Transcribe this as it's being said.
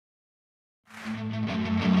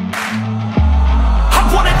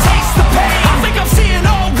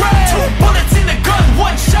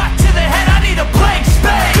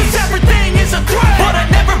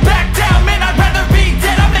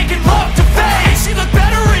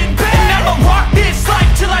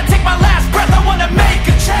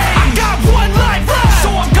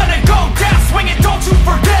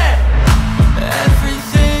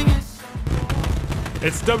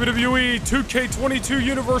It's WWE 2K22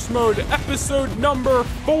 Universe Mode, episode number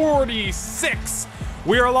 46.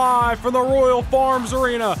 We are live from the Royal Farms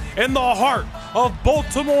Arena in the heart of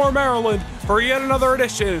Baltimore, Maryland for yet another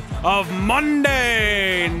edition of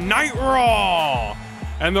Monday Night Raw.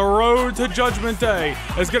 And the road to Judgment Day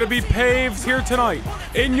is going to be paved here tonight.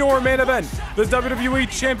 In your main event, the WWE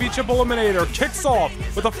Championship Eliminator kicks off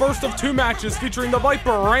with the first of two matches featuring the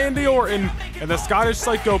Viper, Randy Orton, and the Scottish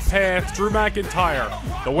Psychopath, Drew McIntyre.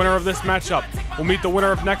 The winner of this matchup will meet the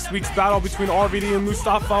winner of next week's battle between RVD and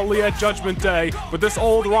Mustafa Ali at Judgment Day. But this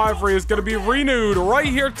old rivalry is going to be renewed right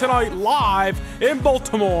here tonight, live in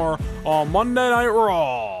Baltimore on Monday Night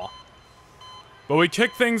Raw. But we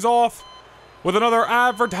kick things off with another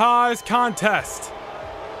advertised contest.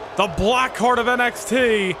 The Blackheart of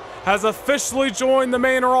NXT has officially joined the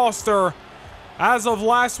main roster as of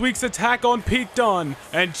last week's attack on Pete Dunne,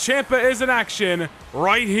 and Ciampa is in action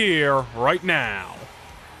right here, right now.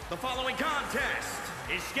 The following contest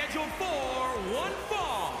is scheduled for one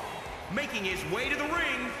fall. Making his way to the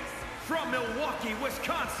ring from Milwaukee,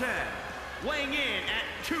 Wisconsin, weighing in at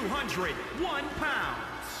 201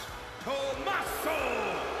 pounds,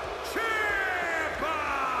 Tommaso Ciampa!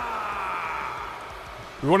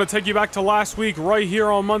 We want to take you back to last week right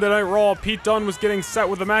here on Monday Night Raw. Pete Dunne was getting set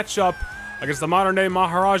with a matchup against the modern-day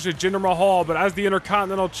Maharaja Jinder Mahal, but as the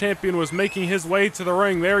Intercontinental Champion was making his way to the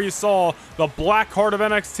ring, there you saw the Blackheart of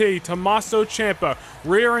NXT, Tommaso Ciampa,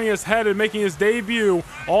 rearing his head and making his debut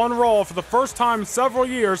on Raw for the first time in several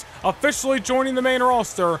years, officially joining the main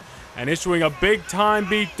roster and issuing a big-time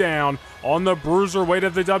beatdown on the bruiserweight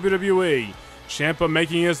of the WWE. Ciampa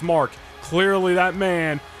making his mark. Clearly that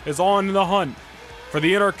man is on the hunt for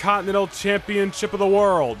the Intercontinental Championship of the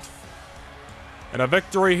world. And a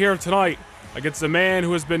victory here tonight against a man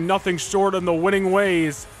who has been nothing short of the winning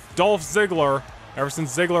ways, Dolph Ziggler, ever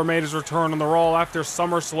since Ziggler made his return on the Raw after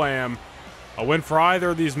SummerSlam. A win for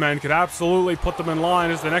either of these men could absolutely put them in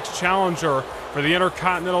line as the next challenger for the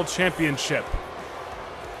Intercontinental Championship.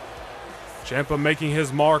 Ciampa making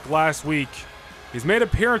his mark last week. He's made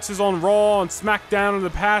appearances on Raw and SmackDown in the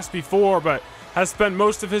past before, but has spent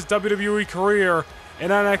most of his WWE career in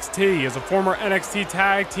NXT as a former NXT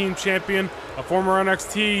Tag Team Champion, a former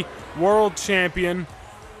NXT World Champion.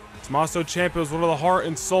 Tommaso Ciampa is one of the heart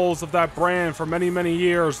and souls of that brand for many, many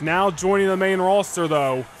years. Now joining the main roster,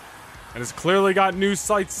 though, and has clearly got new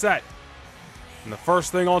sights set. And the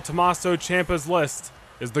first thing on Tommaso Ciampa's list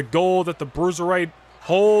is the gold that the Bruiserweight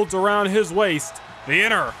holds around his waist, the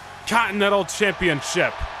Intercontinental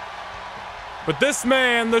Championship. But this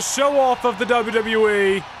man, the show-off of the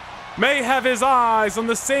WWE, may have his eyes on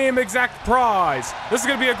the same exact prize. This is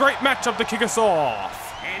going to be a great matchup to kick us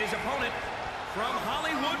off. And his opponent from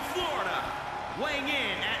Hollywood, Florida, weighing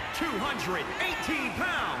in at 218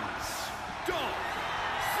 pounds, Dolph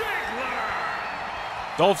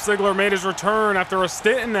Ziggler. Dolph Ziggler made his return after a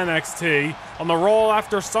stint in NXT on the Raw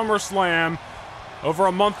after SummerSlam over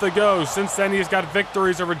a month ago. Since then, he's got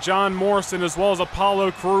victories over John Morrison as well as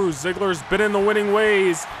Apollo Crews. Ziggler's been in the winning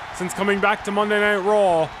ways since coming back to Monday Night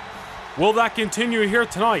Raw. Will that continue here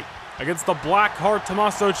tonight against the Blackheart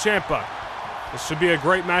Tommaso Ciampa? This should be a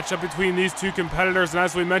great matchup between these two competitors, and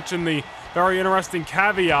as we mentioned, the very interesting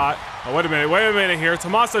caveat. Oh, wait a minute here.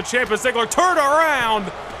 Tommaso Ciampa, Ziggler turn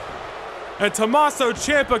around! And Tommaso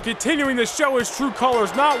Ciampa continuing to show his true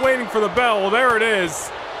colors, not waiting for the bell. There it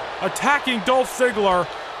is. Attacking Dolph Ziggler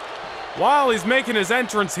while he's making his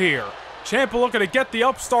entrance here. Ciampa looking to get the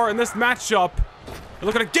upstart in this matchup. They're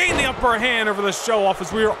looking to gain the upper hand over the show-off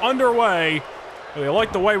as we are underway. Whether you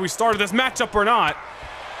like the way we started this matchup or not,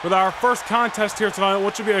 with our first contest here tonight,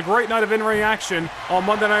 which should be a great night of in-ring action on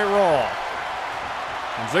Monday Night Raw.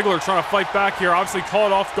 And Ziggler trying to fight back here, obviously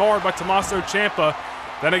caught off guard by Tommaso Ciampa.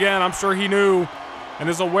 Then again, I'm sure he knew and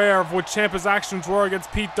is aware of what Ciampa's actions were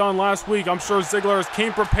against Pete Dunne last week. I'm sure Ziggler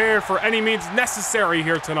came prepared for any means necessary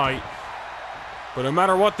here tonight. But no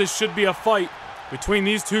matter what, this should be a fight between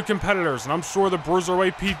these two competitors, and I'm sure the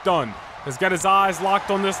Bruiserweight Pete Dunne has got his eyes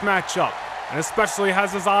locked on this matchup, and especially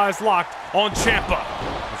has his eyes locked on Ciampa.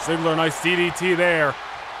 And Ziggler, nice DDT there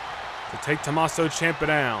to take Tommaso Ciampa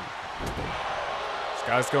down. This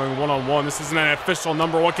guy's going one-on-one. This isn't an official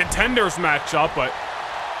 #1 contenders matchup, but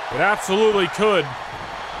it absolutely could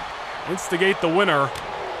instigate the winner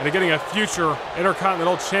into getting a future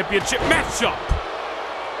Intercontinental Championship matchup.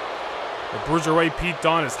 The Bruiserweight Pete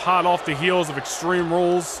Dunne is hot off the heels of Extreme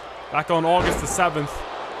Rules. Back on August the 7th,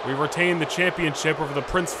 we retained the championship over the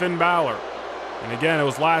Prince Finn Balor. And again, it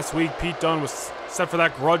was last week Pete Dunne was set for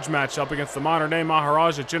that grudge matchup against the modern-day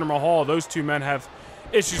Maharaja Jinder Mahal. Those two men have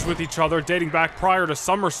issues with each other dating back prior to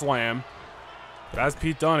SummerSlam. But as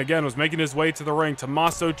Pete Dunne, again, was making his way to the ring,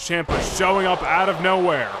 Tommaso Ciampa showing up out of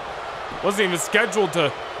nowhere. Wasn't even scheduled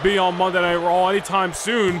to be on Monday Night Raw anytime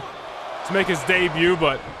soon to make his debut,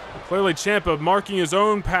 but clearly Ciampa marking his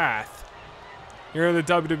own path here in the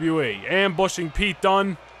WWE. Ambushing Pete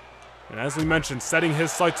Dunne, and as we mentioned, setting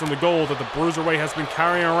his sights on the gold that the Bruiserweight has been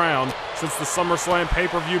carrying around since the SummerSlam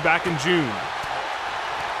pay-per-view back in June.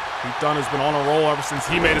 Pete Dunne has been on a roll ever since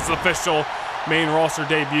he made his official main roster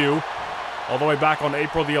debut, all the way back on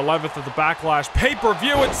April the 11th of the Backlash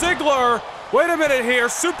pay-per-view at Ziggler. Wait a minute here,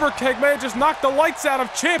 super kick may have just knocked the lights out of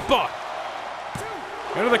Ciampa.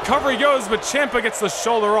 Into the cover he goes, but Ciampa gets the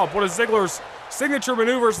shoulder up. One of Ziggler's signature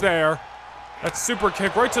maneuvers there. That super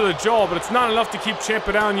kick right to the jaw, but it's not enough to keep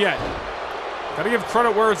Ciampa down yet. Gotta give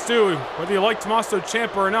credit where it's due, whether you like Tommaso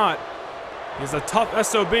Ciampa or not. He's a tough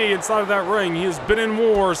SOB inside of that ring. He has been in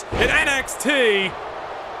wars in NXT.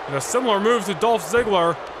 And a similar move to Dolph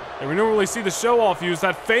Ziggler. And we normally see the show-off use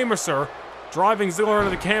that famouser, driving Ziggler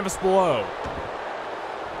into the canvas below.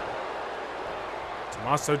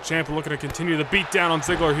 Tommaso Ciampa looking to continue the beatdown on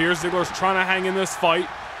Ziggler here. Ziggler's trying to hang in this fight.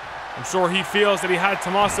 I'm sure he feels that he had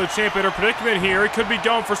Tommaso Ciampa in a predicament here. He could be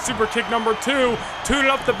going for super kick number 2. Tuning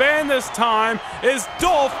up the band this time is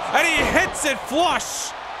Dolph, and he hits it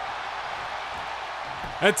flush.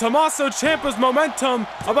 And Tommaso Ciampa's momentum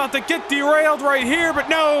about to get derailed right here, but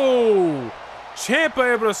no!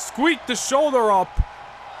 Ciampa able to squeak the shoulder up.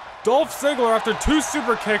 Dolph Ziggler, after 2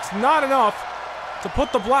 super kicks, not enough to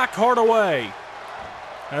put the black card away.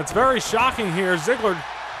 And it's very shocking here. Ziggler,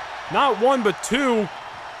 not 1 but 2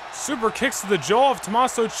 super kicks to the jaw of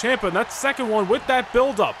Tommaso Ciampa, and that second one with that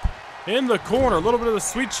build-up in the corner. A little bit of the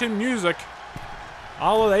sweet chin music,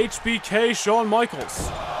 a la the HBK Shawn Michaels.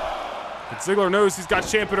 But Ziggler knows he's got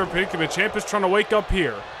Ciampa in a predicament. Ciampa's trying to wake up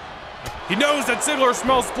here. He knows that Ziggler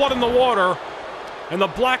smells blood in the water, and the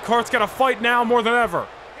black card's got to fight now more than ever.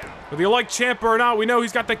 Whether you like Ciampa or not, we know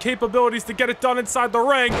he's got the capabilities to get it done inside the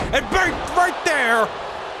ring, and right there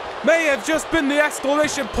may have just been the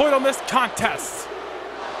exclamation point on this contest.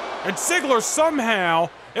 And Ziggler somehow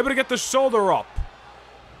able to get the shoulder up.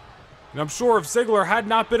 And I'm sure if Ziggler had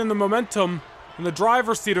not been in the momentum in the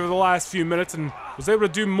driver's seat over the last few minutes and was able to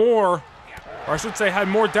do more, or I should say had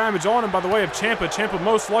more damage on him by the way of Ciampa, Ciampa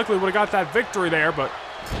most likely would have got that victory there, but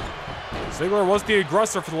Ziggler was the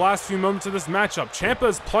aggressor for the last few moments of this matchup. Ciampa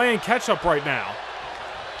is playing catch-up right now.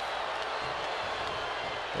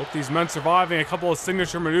 Both these men surviving a couple of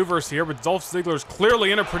signature maneuvers here, but Dolph Ziggler's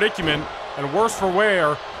clearly in a predicament, and worse for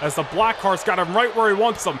wear, as the black card's got him right where he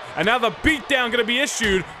wants him. And now the beatdown gonna be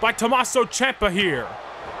issued by Tommaso Ciampa here.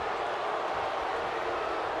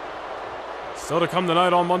 Still to come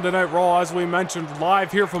tonight on Monday Night Raw, as we mentioned, live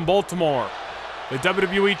here from Baltimore. The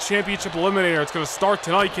WWE Championship Eliminator. It's gonna start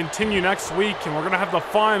tonight, continue next week, and we're gonna have the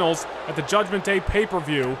finals at the Judgment Day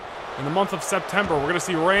pay-per-view. In the month of September, we're going to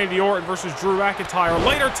see Randy Orton versus Drew McIntyre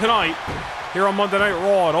later tonight here on Monday Night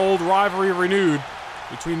Raw. An old rivalry renewed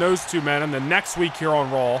between those two men. And the next week here on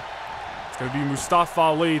Raw, it's going to be Mustafa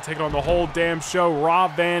Ali taking on the whole damn show,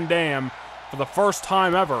 Rob Van Dam, for the first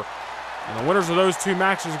time ever. And the winners of those 2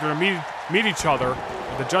 matches are going to meet each other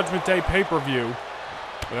at the Judgment Day pay-per-view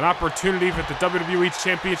with an opportunity for the WWE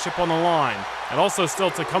Championship on the line. And also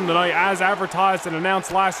still to come tonight, as advertised and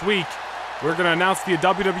announced last week, we're going to announce the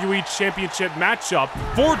WWE Championship matchup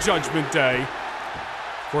for Judgment Day.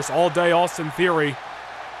 Of course, All Day Austin Theory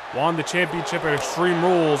won the championship at Extreme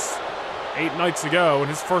Rules 8 nights ago, and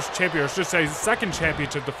his first champion, or I should say his second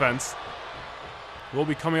championship defense, will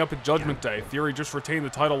be coming up at Judgment Day. Theory just retained the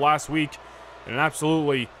title last week in an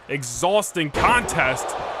absolutely exhausting contest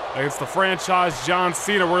against the franchise John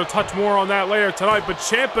Cena. We're going to touch more on that later tonight, but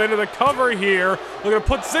Ciampa into the cover here. We're going to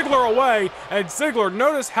put Ziggler away, and Ziggler,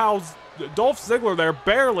 notice how Dolph Ziggler there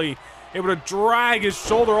barely able to drag his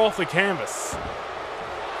shoulder off the canvas.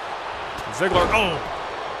 Ziggler,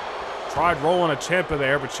 tried rolling a Ciampa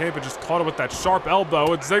there, but Ciampa just caught him with that sharp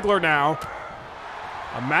elbow. It's Ziggler now,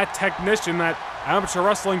 a mat technician, that amateur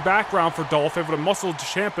wrestling background for Dolph, able to muscle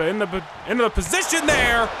Ciampa into the position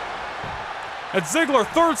there. And Ziggler,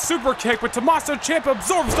 3rd super kick, but Tommaso Ciampa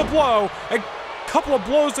absorbs the blow. A couple of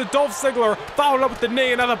blows to Dolph Ziggler, followed up with the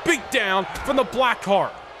knee, and another beatdown from the black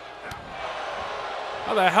card.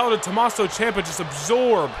 How the hell did Tommaso Ciampa just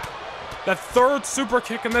absorb that 3rd super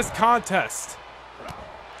kick in this contest?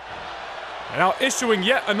 And now issuing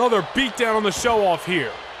yet another beatdown on the show-off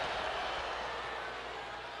here.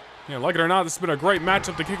 Yeah, like it or not, this has been a great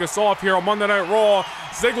matchup to kick us off here on Monday Night Raw.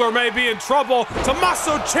 Ziggler may be in trouble.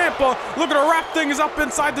 Tommaso Ciampa looking to wrap things up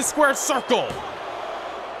inside the square circle.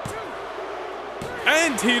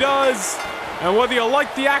 And he does. And whether you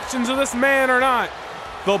like the actions of this man or not,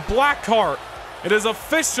 the black card It is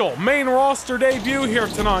official main roster debut here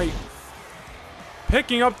tonight.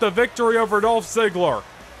 Picking up the victory over Dolph Ziggler.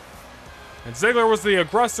 And Ziggler was the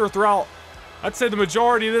aggressor throughout, I'd say, the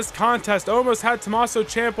majority of this contest. Almost had Tommaso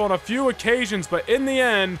Ciampa on a few occasions, but in the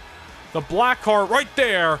end, the black card right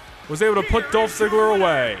there was able to put Dolph Ziggler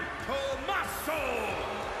away.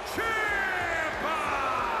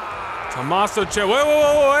 Tommaso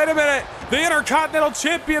Ciampa. Wait a minute. The Intercontinental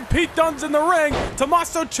Champion Pete Dunne's in the ring.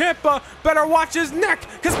 Tommaso Ciampa better watch his neck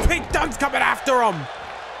because Pete Dunne's coming after him.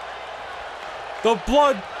 The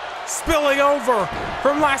blood spilling over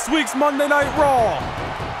from last week's Monday Night Raw.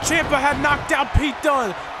 Ciampa had knocked out Pete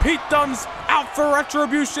Dunne. Pete Dunne's out for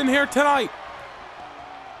retribution here tonight.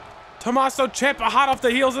 Tommaso Ciampa hot off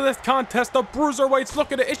the heels of this contest. The Bruiserweights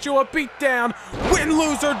looking to issue a beatdown. Win,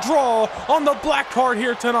 lose, or draw on the black card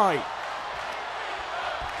here tonight.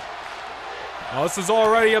 Well, this is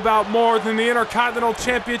already about more than the Intercontinental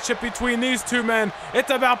Championship between these two men. It's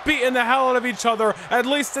about beating the hell out of each other, at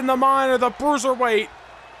least in the mind of the Bruiserweight.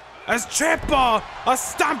 As Ciampa, a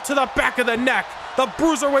stomp to the back of the neck. The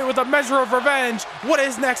Bruiserweight with a measure of revenge. What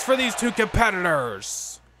is next for these two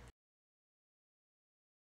competitors?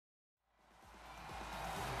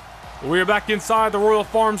 We are back inside the Royal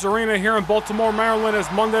Farms Arena here in Baltimore, Maryland, as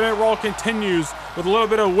Monday Night Raw continues with a little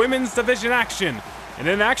bit of women's division action. And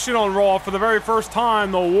in action on Raw for the very first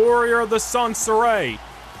time, the Warrior of the Sun, Sarray.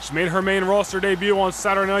 She made her main roster debut on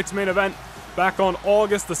Saturday night's main event back on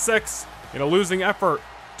August the 6th in a losing effort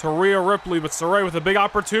to Rhea Ripley. But Sarray with a big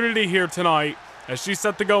opportunity here tonight as she's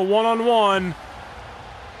set to go one-on-one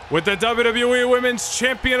with the WWE Women's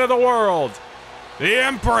Champion of the World, the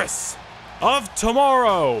Empress of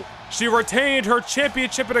Tomorrow. She retained her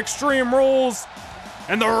championship at Extreme Rules,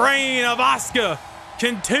 and the reign of Asuka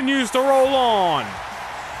continues to roll on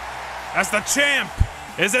as the champ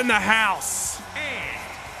is in the house. And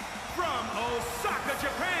from Osaka,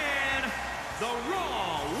 Japan, the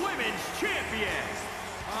Raw Women's Champion,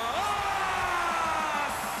 Asuka.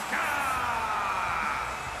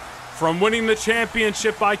 From winning the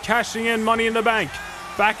championship by cashing in Money in the Bank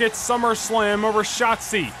back at SummerSlam over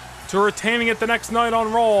Shotzi, to retaining it the next night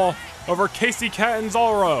on Raw over Casey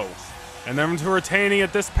Catanzaro, and then to retaining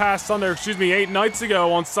it this past Sunday, 8 nights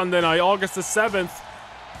ago on Sunday night, August the 7th,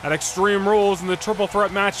 at Extreme Rules in the triple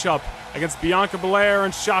threat matchup against Bianca Belair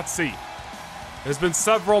and Shotzi. It has been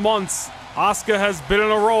several months. Asuka has been in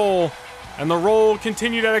a roll, and the roll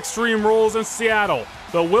continued at Extreme Rules in Seattle.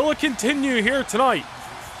 But will it continue here tonight?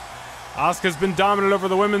 Asuka's been dominant over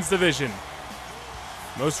the women's division.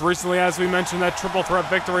 Most recently, as we mentioned, that triple threat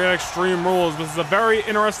victory at Extreme Rules. This is a very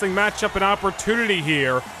interesting matchup and opportunity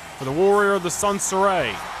here for the Warrior of the Sun,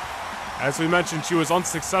 Sarray. As we mentioned, she was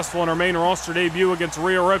unsuccessful in her main roster debut against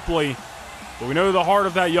Rhea Ripley, but we know the heart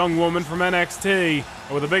of that young woman from NXT,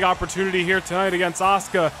 and with a big opportunity here tonight against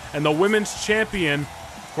Asuka and the Women's Champion.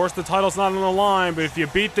 Of course, the title's not on the line, but if you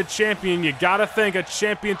beat the champion, you gotta think a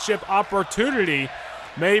championship opportunity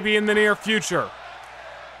may be in the near future.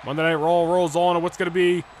 Monday Night Raw rolls on, and what's going to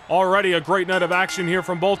be already a great night of action here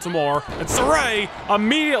from Baltimore. And Sarray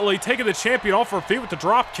immediately taking the champion off her feet with the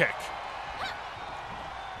drop kick.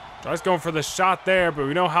 Tries going for the shot there, but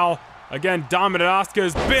we know how, again, dominant Asuka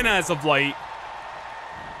has been as of late.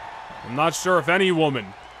 I'm not sure if any woman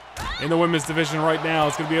in the women's division right now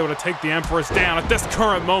is going to be able to take the Empress down at this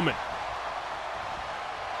current moment.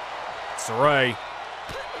 Sarray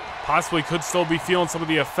possibly could still be feeling some of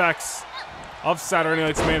the effects of Saturday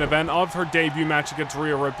night's main event, of her debut match against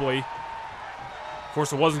Rhea Ripley. Of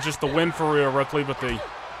course, it wasn't just the win for Rhea Ripley, but the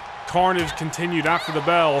carnage continued after the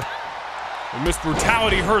bell. And Miss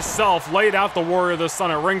Brutality herself laid out the Warrior of the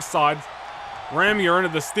Sun at ringside, ramming her into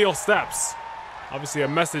the steel steps. Obviously a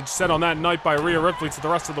message sent on that night by Rhea Ripley to the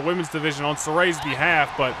rest of the women's division on Sarray's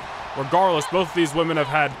behalf, but regardless, both of these women have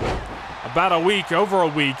had about a week, over a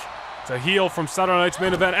week, to heal from Saturday night's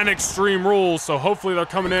main event and Extreme Rules, so hopefully they're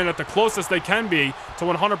coming in at the closest they can be to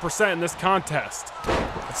 100% in this contest.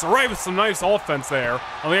 It's Sarray with some nice offense there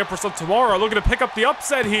on the Empress of Tomorrow, looking to pick up the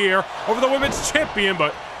upset here over the Women's Champion,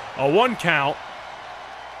 but a 1 count.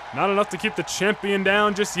 Not enough to keep the champion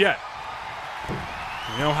down just yet.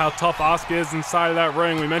 You know how tough Asuka is inside of that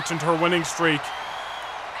ring. We mentioned her winning streak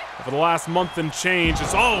over the last month and change.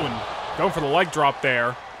 And going for the leg drop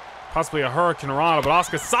there. Possibly a Hurricane Rana, but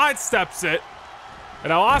Asuka sidesteps it. And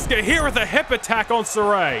now Asuka here with a hip attack on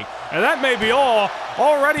Sarray. And that may be all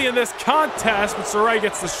already in this contest, but Sarray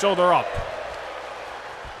gets the shoulder up.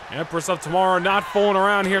 Empress of Tomorrow not fooling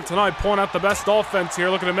around here tonight, pulling out the best offense here,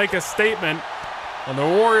 looking to make a statement on the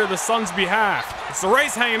Warrior of the Sun's behalf. And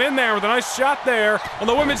Sarray's hanging in there with a nice shot there on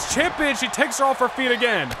the Women's Champion. She takes her off her feet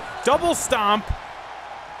again. Double stomp.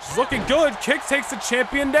 She's looking good. Kick takes the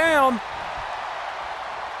champion down.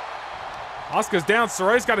 Asuka's down.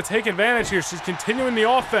 Saray's got to take advantage here. She's continuing the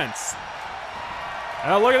offense.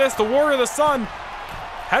 And look at this. The Warrior of the Sun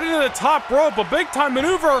headed to the top rope. A big-time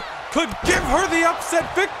maneuver could give her the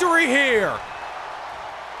upset victory here.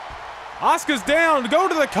 Asuka's down. Go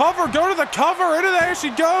to the cover. Go to the cover. Into there she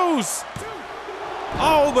goes.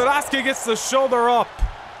 Oh, but Asuka gets the shoulder up.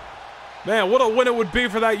 Man, what a win it would be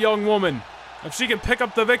for that young woman if she can pick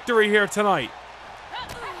up the victory here tonight.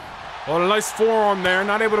 Well, a nice forearm there.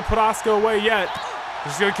 Not able to put Asuka away yet.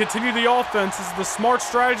 She's going to continue the offense. This is the smart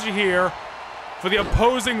strategy here for the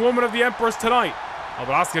opposing woman of the Empress tonight. Oh,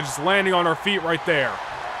 but Asuka just landing on her feet right there.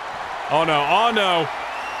 Oh, no. Oh, no.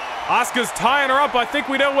 Asuka's tying her up. I think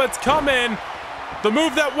we know what's coming. The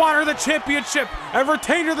move that won her the championship and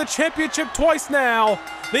retained her the championship twice now.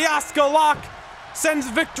 The Asuka lock sends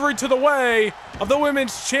victory to the way of the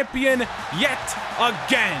women's champion yet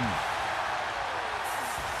again.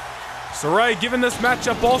 Saray giving this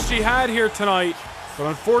matchup all she had here tonight, but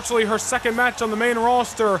unfortunately her second match on the main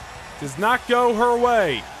roster does not go her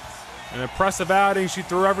way. An impressive outing. She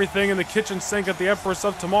threw everything in the kitchen sink at the Empress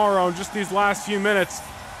of Tomorrow in just these last few minutes.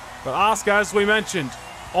 But Asuka, as we mentioned,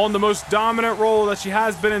 on the most dominant role that she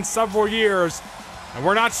has been in several years. And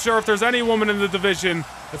we're not sure if there's any woman in the division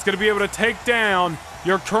that's going to be able to take down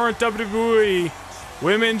your current WWE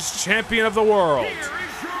Women's Champion of the World. Here is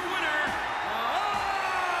your winner,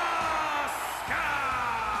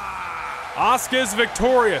 Asuka! Asuka is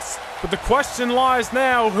victorious, but the question lies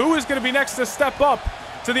now, who is going to be next to step up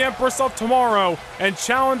to the Empress of Tomorrow and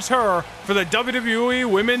challenge her for the WWE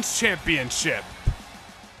Women's Championship?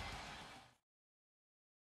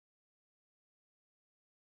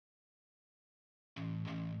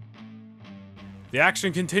 The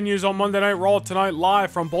action continues on Monday Night Raw tonight,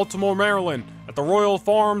 live from Baltimore, Maryland at the Royal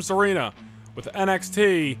Farms Arena with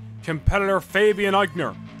NXT competitor Fabian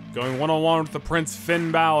Aichner going one-on-one with the Prince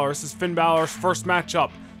Finn Balor. This is Finn Balor's first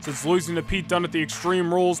matchup since losing to Pete Dunne at the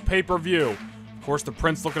Extreme Rules pay-per-view. Of course, the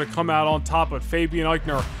Prince looking to come out on top, but Fabian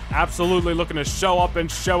Aichner absolutely looking to show up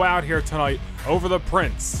and show out here tonight over the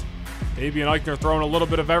Prince. Fabian Aichner throwing a little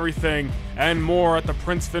bit of everything and more at the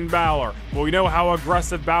Prince Finn Balor. But we know how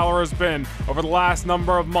aggressive Balor has been over the last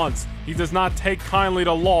number of months. He does not take kindly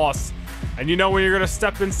to loss. And you know when you're going to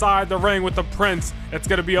step inside the ring with the Prince, it's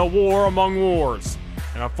going to be a war among wars.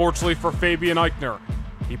 And unfortunately for Fabian Aichner,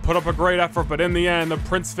 he put up a great effort, but in the end, the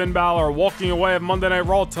Prince Finn Balor walking away of Monday Night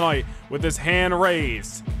Raw tonight with his hand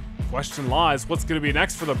raised. The question lies, what's going to be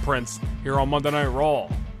next for the Prince here on Monday Night Raw?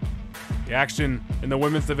 The action in the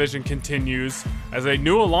women's division continues as a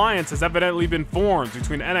new alliance has evidently been formed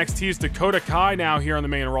between NXT's Dakota Kai now here on the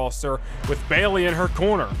main roster with Bayley in her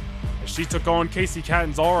corner. As she took on Kacy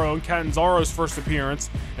Catanzaro in Catanzaro's first appearance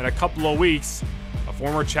in a couple of weeks. A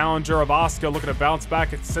former challenger of Asuka looking to bounce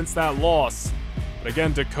back since that loss. But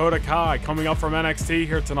again, Dakota Kai coming up from NXT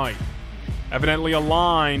here tonight. Evidently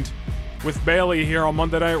aligned with Bayley here on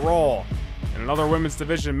Monday Night Raw. In another women's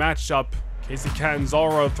division matchup, Kacy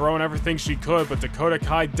Catanzaro throwing everything she could, but Dakota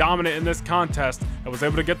Kai dominant in this contest and was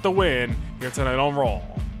able to get the win here tonight on Raw.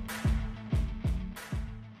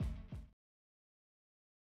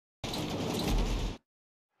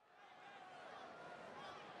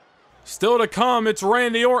 Still to come, it's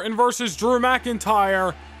Randy Orton versus Drew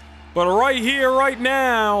McIntyre. But right here, right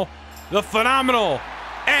now, the phenomenal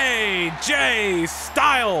AJ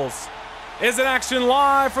Styles is in action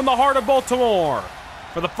live from the heart of Baltimore.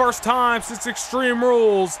 For the first time since Extreme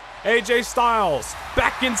Rules, AJ Styles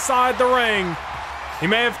back inside the ring. He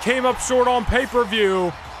may have came up short on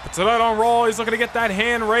pay-per-view, but tonight on Raw, he's looking to get that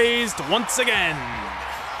hand raised once again.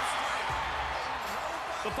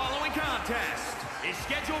 The following contest is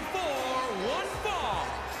scheduled for one fall.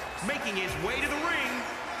 Making his way to the ring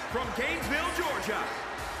from Gainesville, Georgia,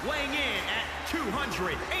 weighing in at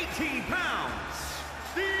 218 pounds,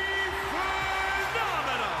 the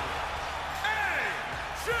phenomenal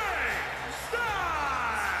AJ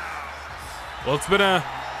Styles. Well, it's been a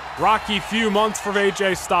rocky few months for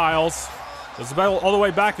AJ Styles. It was about all the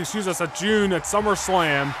way back, at June at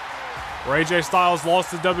SummerSlam, where AJ Styles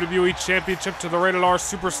lost the WWE Championship to the Rated R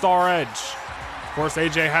Superstar Edge. Of course,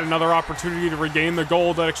 AJ had another opportunity to regain the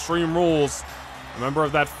gold at Extreme Rules. A member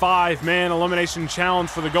of that 5-man elimination challenge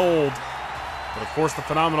for the gold. But of course, the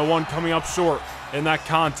Phenomenal One coming up short in that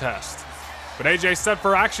contest. But AJ set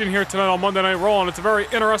for action here tonight on Monday Night Raw, and it's a very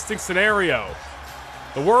interesting scenario.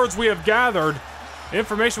 The words we have gathered, the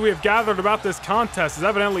information we have gathered about this contest is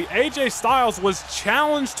evidently AJ Styles was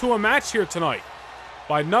challenged to a match here tonight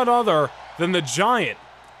by none other than the giant,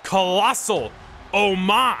 colossal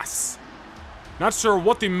Omos. Not sure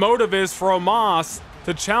what the motive is for Omos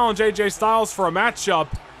to challenge AJ Styles for a matchup.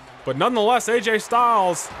 But nonetheless, AJ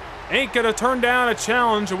Styles ain't gonna turn down a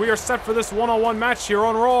challenge, and we are set for this one-on-one match here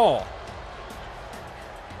on Raw.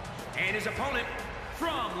 And his opponent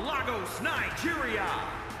from Lagos, Nigeria,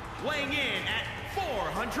 weighing in at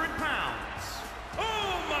 400 pounds,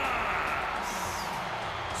 Omos!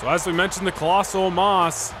 So as we mentioned, the Colossal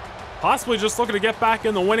Omos possibly just looking to get back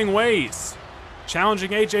in the winning ways,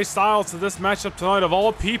 challenging AJ Styles to this matchup tonight of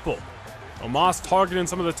all people. Omos targeting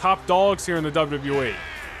some of the top dogs here in the WWE.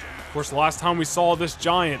 Of course, the last time we saw this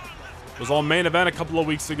giant was on Main Event a couple of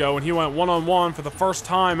weeks ago, and he went one-on-one for the first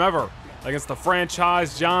time ever against the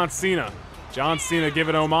franchise John Cena. John Cena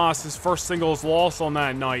giving Omos his first singles loss on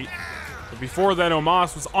that night. But before then,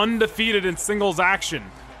 Omos was undefeated in singles action.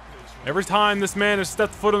 Every time this man has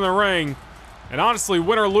stepped foot in the ring, and honestly,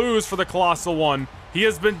 win or lose for the Colossal One, he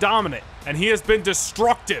has been dominant, and he has been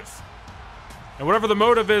destructive. And whatever the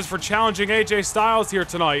motive is for challenging AJ Styles here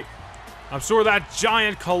tonight, I'm sure that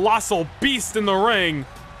giant, colossal beast in the ring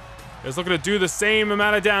is looking to do the same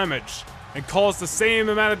amount of damage and cause the same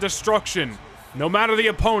amount of destruction, no matter the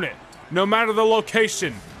opponent, no matter the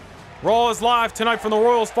location. Raw is live tonight from the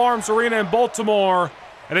Royals Farms Arena in Baltimore,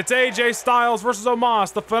 and it's AJ Styles versus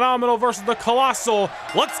Omos, the Phenomenal versus the Colossal.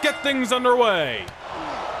 Let's get things underway.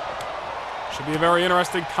 Should be a very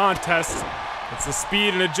interesting contest. It's the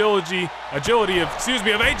speed and agility of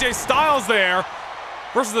AJ Styles there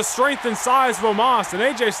versus the strength and size of Omos, and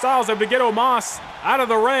AJ Styles able to get Omos out of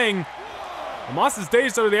the ring. Omos is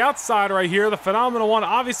dazed over the outside right here. The Phenomenal One,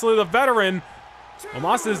 obviously the veteran.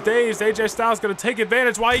 Omos is dazed. AJ Styles going to take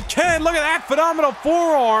advantage while he can. Look at that phenomenal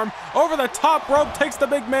forearm over the top rope, takes the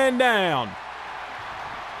big man down.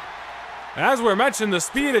 And as we were mentioning, the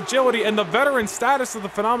speed, agility, and the veteran status of the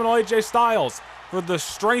Phenomenal AJ Styles for the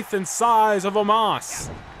strength and size of Omos.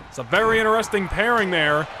 It's a very interesting pairing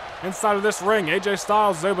there inside of this ring. AJ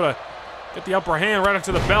Styles is able to get the upper hand right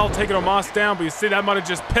into the bell, taking Omos down, but you see that might have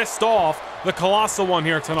just pissed off the Colossal One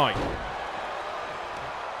here tonight.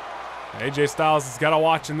 AJ Styles has got to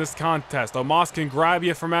watch in this contest. Omos can grab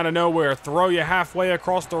you from out of nowhere, throw you halfway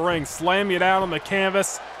across the ring, slam you down on the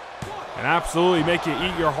canvas, and absolutely make you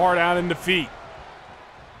eat your heart out in defeat.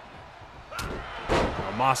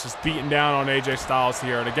 Omos is beating down on AJ Styles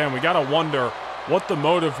here, and again, we got to wonder what the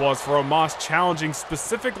motive was for Omos challenging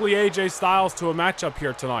specifically AJ Styles to a matchup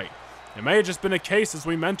here tonight. It may have just been a case, as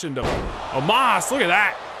we mentioned, of Omos, look at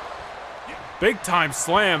that. Big time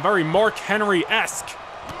slam, very Mark Henry-esque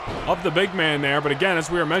of the big man there. But again,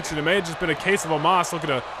 as we were mentioning, it may have just been a case of Omos looking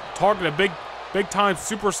to target a big time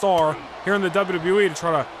superstar here in the WWE to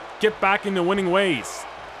try to get back into winning ways.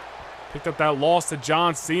 Picked up that loss to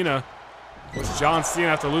John Cena. Of course, John Cena,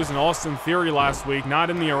 after losing Austin Theory last week, not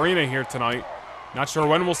in the arena here tonight. Not sure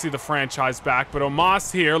when we'll see the franchise back, but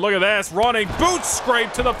Omos here, look at this, running boot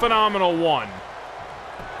scrape to the Phenomenal One.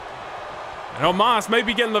 And Omos may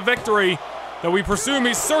be getting the victory that we presume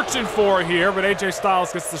he's searching for here, but AJ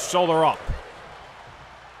Styles gets the shoulder up.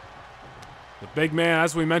 The big man,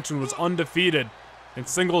 as we mentioned, was undefeated in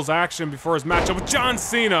singles action before his matchup with John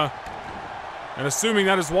Cena. And assuming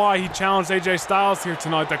that is why he challenged AJ Styles here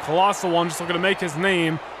tonight, the Colossal One just looking to make his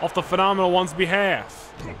name off the Phenomenal One's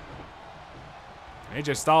behalf.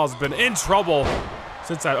 AJ Styles has been in trouble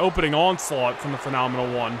since that opening onslaught from the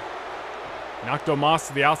Phenomenal One. Knocked Omos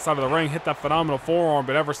to the outside of the ring, hit that phenomenal forearm,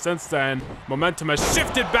 but ever since then, momentum has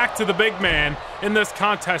shifted back to the big man in this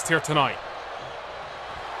contest here tonight.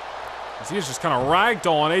 As he's just kind of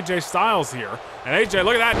ragdolling AJ Styles here. And AJ,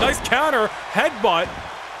 look at that, nice counter, headbutt.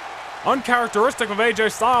 Uncharacteristic of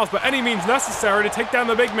AJ Styles, but any means necessary to take down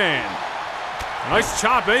the big man. Nice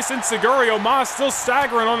chop, ace enziguri. Omos still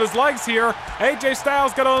staggering on his legs here. AJ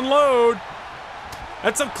Styles got to unload.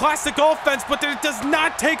 That's some classic offense, but it does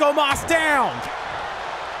not take Omos down.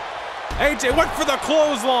 AJ went for the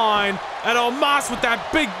clothesline, and Omos with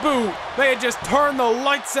that big boot may have just turned the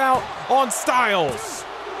lights out on Styles.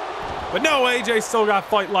 But no, AJ still got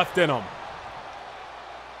fight left in him.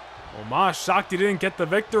 Omos shocked he didn't get the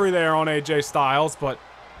victory there on AJ Styles, but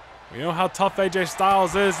we know how tough AJ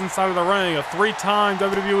Styles is inside of the ring. A three-time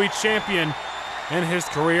WWE champion in his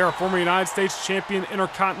career, a former United States champion,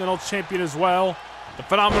 Intercontinental champion as well. The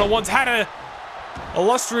Phenomenal One's had an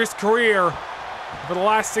illustrious career for the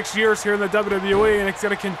last 6 years here in the WWE, and it's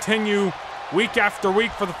going to continue week after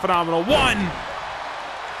week for the Phenomenal One.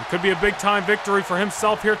 It could be a big-time victory for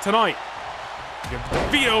himself here tonight.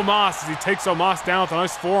 Defeat Omos as he takes Omos down with a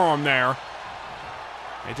nice forearm there.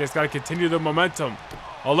 AJ's got to continue the momentum.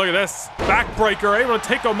 Oh, look at this. Backbreaker, able to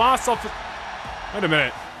take Omos off. Wait a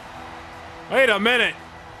minute. Wait a minute.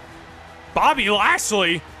 Bobby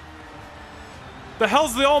Lashley? The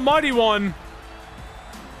hell's the Almighty One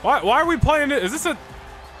Why are we playing it? Is this a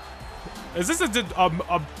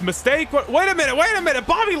mistake? Wait a minute.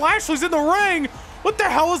 Bobby Lashley's in the ring. What the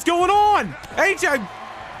hell is going on? AJ,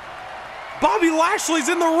 Bobby Lashley's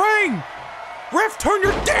in the ring. Ref, turn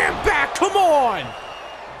your damn back. Come on.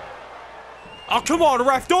 Oh, come on,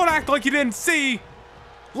 ref. Don't act like you didn't see.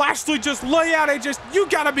 Lashley just lay out AJ. You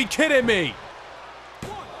gotta be kidding me.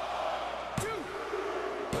 1, 2,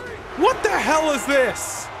 3. What the hell is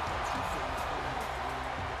this?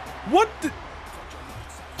 What the?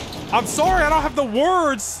 I'm sorry, I don't have the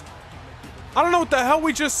words. I don't know what the hell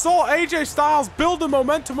we just saw. AJ Styles building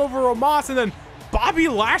momentum over Omos, and then Bobby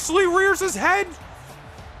Lashley rears his head?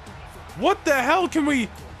 What the hell can we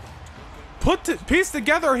piece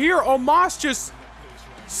together here? Omos just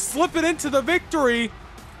slipping into the victory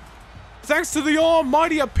thanks to the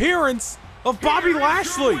almighty appearance of Bobby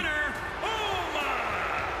Lashley.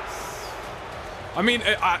 I mean,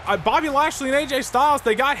 Bobby Lashley and AJ Styles,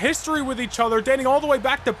 they got history with each other dating all the way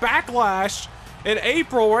back to Backlash in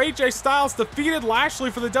April, where AJ Styles defeated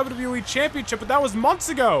Lashley for the WWE Championship, but that was months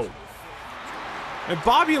ago. And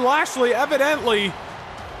Bobby Lashley, evidently,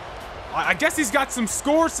 I guess he's got some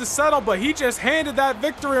scores to settle, but he just handed that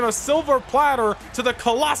victory on a silver platter to the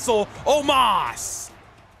colossal Omos.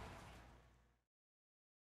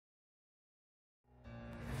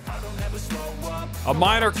 A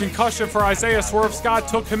minor concussion for Isaiah Swerve Scott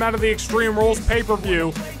took him out of the Extreme Rules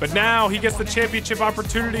pay-per-view, but now he gets the championship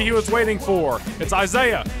opportunity he was waiting for. It's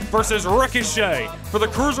Isaiah versus Ricochet for the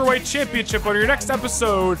Cruiserweight Championship on your next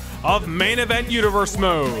episode of Main Event Universe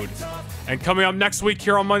Mode. And coming up next week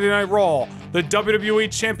here on Monday Night Raw, the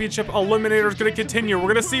WWE Championship Eliminator is going to continue. We're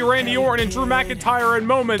going to see Randy Orton and Drew McIntyre in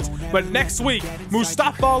moments, but next week,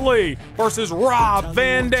 Mustafa Ali versus Rob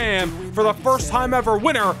Van Dam for the first time ever.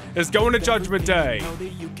 Winner is going to Judgment Day.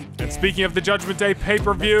 And speaking of the Judgment Day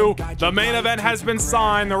pay-per-view, the main event has been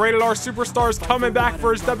signed. The Rated R Superstar is coming back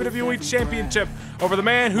for his WWE Championship over the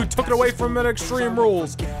man who took it away from him at Extreme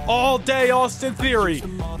Rules. All Day Austin Theory,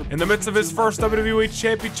 in the midst of his first WWE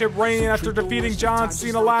Championship reign after defeating John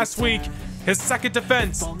Cena last week, his second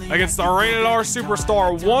defense against the Rated R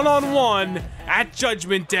Superstar one-on-one at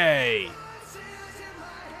Judgment Day.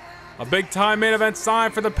 A big-time main event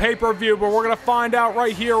signed for the pay-per-view, but we're going to find out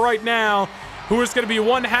right here, right now, who is going to be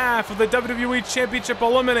one half of the WWE Championship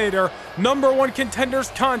Eliminator #1 Contenders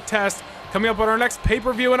Contest coming up on our next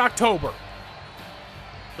pay-per-view in October.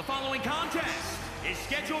 The following contest is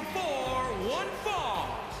scheduled for one fall.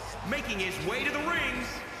 Making his way to the ring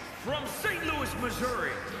from St. Louis,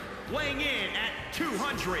 Missouri, weighing in at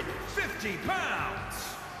 250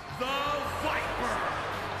 pounds, the Viper,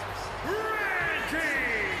 Randy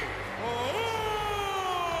Orton.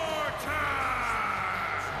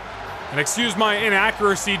 And excuse my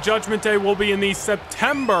inaccuracy, Judgment Day will be in the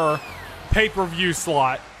September pay-per-view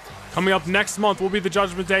slot. Coming up next month will be the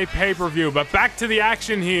Judgment Day pay-per-view. But back to the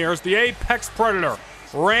action here as the Apex Predator,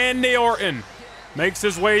 Randy Orton, makes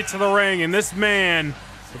his way to the ring. And this man,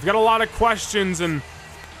 we've got a lot of questions and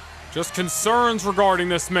just concerns regarding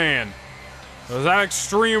this man. It was at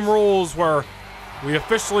Extreme Rules where we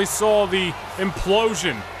officially saw the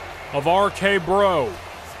implosion of RK Bro.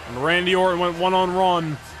 And Randy Orton went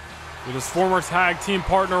one-on-one with his former tag team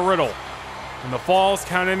partner Riddle in the Falls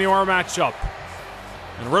Count Anywhere matchup.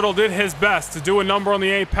 And Riddle did his best to do a number on the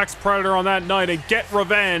Apex Predator on that night and get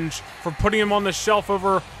revenge for putting him on the shelf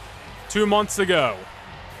over 2 months ago.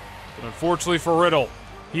 But unfortunately for Riddle,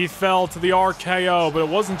 he fell to the RKO, but it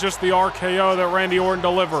wasn't just the RKO that Randy Orton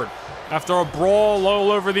delivered. After a brawl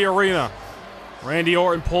all over the arena, Randy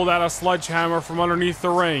Orton pulled out a sledgehammer from underneath the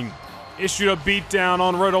ring, issued a beatdown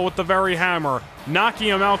on Riddle with the very hammer, knocking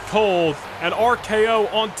him out cold, and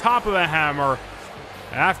RKO on top of the hammer.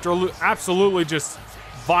 After absolutely just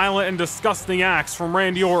violent and disgusting acts from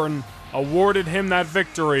Randy Orton, awarded him that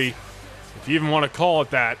victory, if you even want to call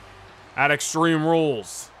it that, at Extreme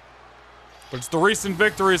Rules. But it's the recent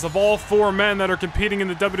victories of all 4 men that are competing in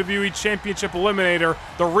the WWE Championship Eliminator,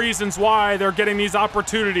 the reasons why they're getting these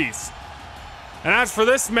opportunities. And as for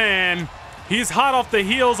this man, he's hot off the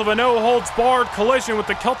heels of a no-holds-barred collision with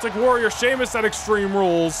the Celtic Warrior Sheamus at Extreme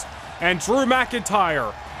Rules and Drew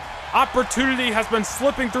McIntyre. Opportunity has been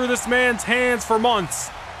slipping through this man's hands for months.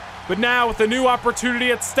 But now with a new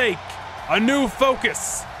opportunity at stake, a new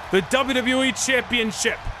focus, the WWE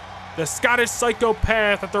Championship, the Scottish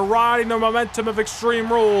psychopath, after riding the momentum of Extreme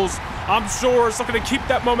Rules, I'm sure is looking to keep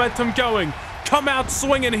that momentum going, come out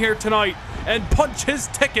swinging here tonight, and punch his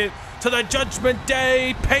ticket to the Judgment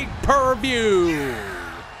Day pay-per-view.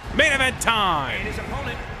 Main event time. And his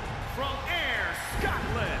opponent from Ayr,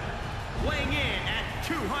 Scotland, weighing in at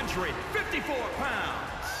 254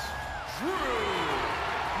 pounds, Drew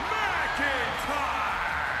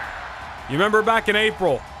You remember back in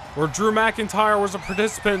April, where Drew McIntyre was a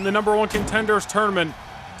participant in the #1 Contenders tournament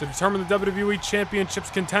to determine the WWE Championship's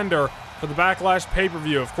contender for the Backlash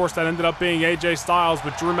pay-per-view. Of course, that ended up being AJ Styles,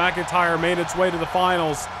 but Drew McIntyre made its way to the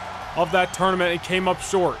finals of that tournament and came up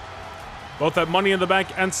short. Both at Money in the Bank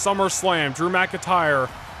and SummerSlam, Drew McIntyre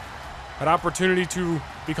had opportunity to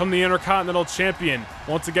become the Intercontinental Champion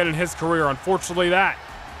once again in his career. Unfortunately, that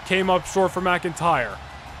came up short for McIntyre.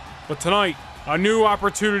 But tonight, a new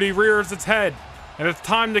opportunity rears its head, and it's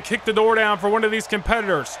time to kick the door down for one of these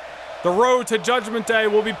competitors. The road to Judgment Day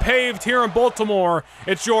will be paved here in Baltimore.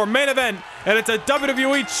 It's your main event, and it's a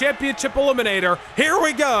WWE Championship Eliminator. Here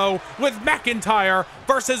we go with McIntyre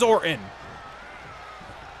versus Orton.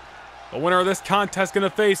 The winner of this contest going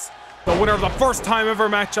to face the winner of the first time ever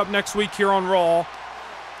matchup next week here on Raw.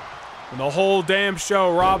 And the whole damn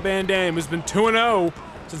show, Rob Van Dam, who's been 2-0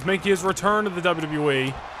 since making his return to the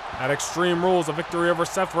WWE. At Extreme Rules, a victory over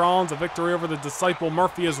Seth Rollins, a victory over the Disciple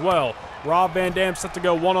Murphy as well. Rob Van Dam set to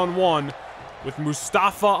go one-on-one with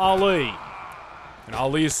Mustafa Ali. And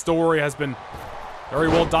Ali's story has been very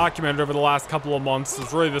well documented over the last couple of months.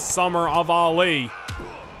 It's really the summer of Ali.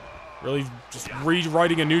 Really just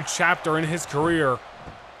rewriting a new chapter in his career.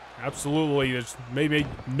 Absolutely, there's maybe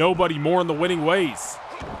nobody more in the winning ways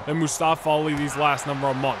than Mustafa Ali these last number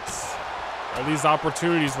of months. All these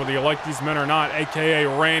opportunities, whether you like these men or not, aka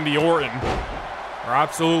Randy Orton, are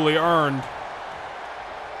absolutely earned.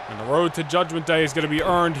 And the road to Judgment Day is going to be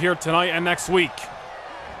earned here tonight and next week.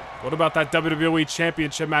 What about that WWE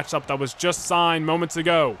Championship matchup that was just signed moments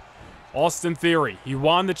ago? Austin Theory, he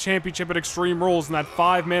won the championship at Extreme Rules in that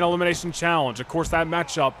 5-man elimination challenge. Of course, that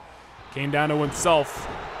matchup came down to himself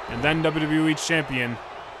and then WWE Champion,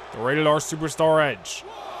 the Rated R Superstar Edge.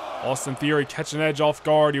 Austin Theory catching Edge off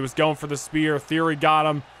guard. He was going for the spear. Theory got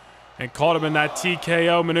him and caught him in that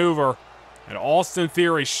TKO maneuver. And Austin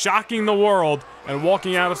Theory shocking the world and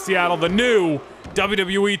walking out of Seattle, the new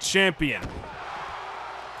WWE Champion.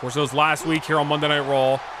 Of course, it was last week here on Monday Night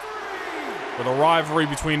Raw, where the rivalry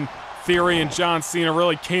between Theory and John Cena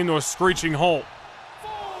really came to a screeching halt.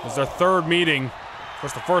 It was their third meeting. Of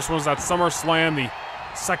course, the first one was at SummerSlam. The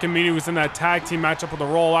second meeting was in that tag team matchup with the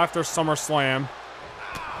Raw after SummerSlam.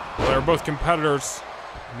 Well, they were both competitors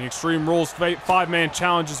in the Extreme Rules 5-man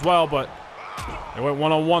challenge as well, but they went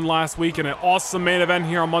one-on-one last week in an awesome main event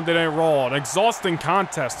here on Monday Night Raw. An exhausting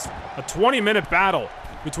contest, a 20-minute battle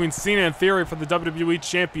between Cena and Theory for the WWE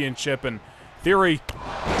Championship, and Theory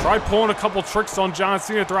tried pulling a couple tricks on John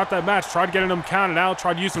Cena throughout that match, tried getting him counted out,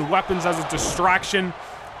 tried using weapons as a distraction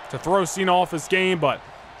to throw Cena off his game, but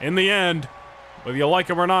in the end, whether you like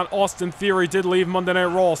him or not, Austin Theory did leave Monday Night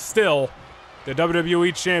Raw still the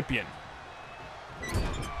WWE Champion.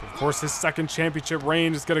 Of course, his second championship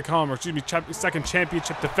reign is going to come, or excuse me, second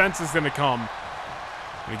championship defense is going to come.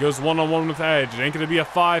 And he goes one-on-one with Edge. It ain't going to be a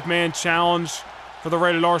 5-man challenge for the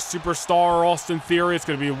Rated R Superstar Austin Theory. It's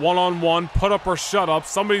going to be one-on-one, put up or shut up.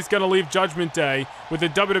 Somebody's going to leave Judgment Day with the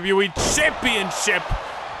WWE Championship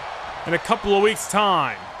in a couple of weeks'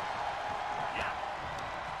 time.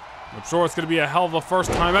 I'm sure it's going to be a hell of a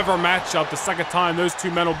first-time ever matchup. The second time those two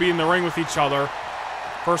men will be in the ring with each other.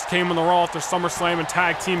 First came on the Raw after SummerSlam and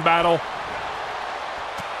tag team battle.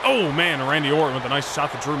 Oh, man, Randy Orton with a nice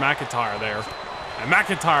shot to Drew McIntyre there. And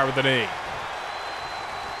McIntyre with an knee.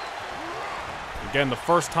 Again, the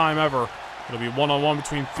first time ever it'll be one-on-one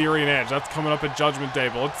between Theory and Edge. That's coming up at Judgment Day,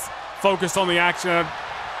 but let's focus on the action at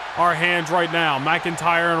our hands right now.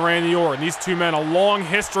 McIntyre and Randy Orton. These two men, a long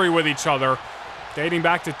history with each other, dating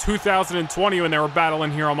back to 2020 when they were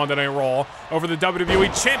battling here on Monday Night Raw over the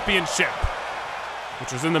WWE Championship,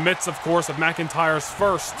 which was in the midst, of course, of McIntyre's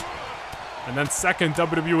first and then second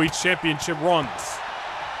WWE Championship runs.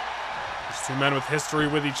 These two men with history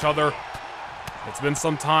with each other. It's been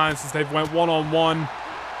some time since they've went one-on-one.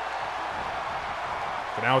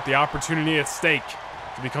 But now with the opportunity at stake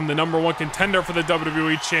to become the #1 contender for the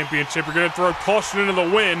WWE Championship, you're going to throw caution into the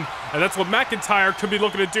wind, and that's what McIntyre could be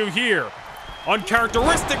looking to do here.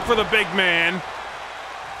 Uncharacteristic for the big man.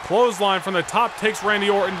 Clothesline from the top takes Randy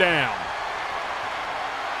Orton down.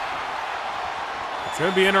 It's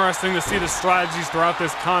going to be interesting to see the strategies throughout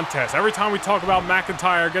this contest. Every time we talk about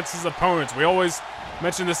McIntyre against his opponents, we always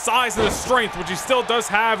mention the size and the strength, which he still does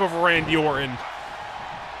have over Randy Orton.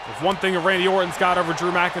 If one thing Randy Orton's got over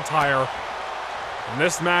Drew McIntyre in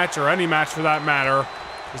this match, or any match for that matter,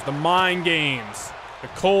 is the mind games. The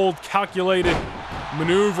cold, calculated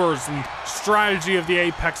maneuvers and strategy of the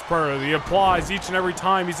Apex Predator that he applies each and every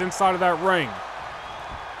time he's inside of that ring.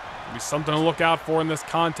 It'll be something to look out for in this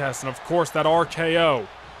contest. And of course, that RKO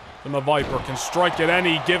from the Viper can strike at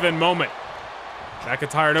any given moment.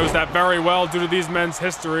 McIntyre knows that very well due to these men's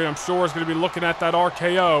history. I'm sure he's going to be looking at that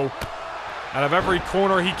RKO out of every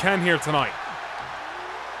corner he can here tonight.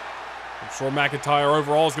 I'm sure McIntyre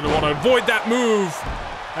overall is going to want to avoid that move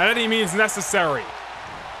at any means necessary.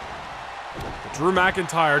 But Drew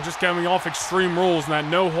McIntyre just coming off Extreme Rules in that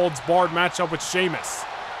no-holds-barred matchup with Sheamus.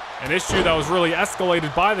 An issue that was really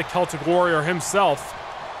escalated by the Celtic Warrior himself.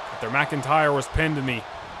 After McIntyre was pinned in the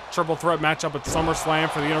triple threat matchup at SummerSlam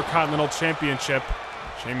for the Intercontinental Championship.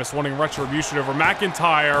 Sheamus wanting retribution over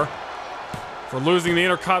McIntyre for losing the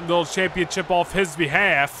Intercontinental Championship off his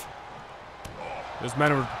behalf. Those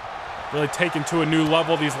men have really taken to a new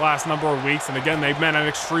level these last number of weeks. And again, they've met at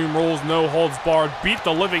Extreme Rules, no holds barred, beat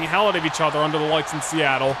the living hell out of each other under the lights in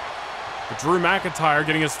Seattle. But Drew McIntyre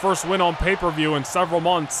getting his first win on pay-per-view in several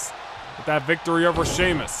months with that victory over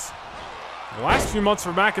Sheamus. The last few months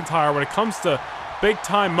for McIntyre, when it comes to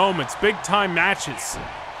big-time moments, big-time matches,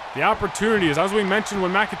 the opportunities, as we mentioned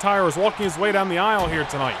when McIntyre was walking his way down the aisle here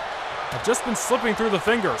tonight, have just been slipping through the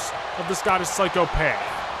fingers of the Scottish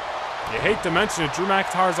psychopath. You hate to mention it, Drew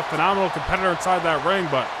McIntyre is a phenomenal competitor inside that ring,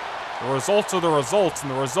 but the results are the results,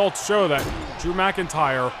 and the results show that Drew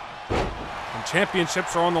McIntyre, when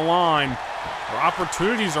championships are on the line, or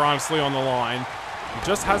opportunities are honestly on the line, he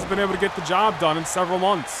just hasn't been able to get the job done in several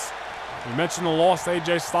months. We mentioned the loss to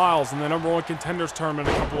AJ Styles in the #1 Contenders Tournament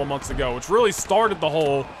a couple of months ago, which really started the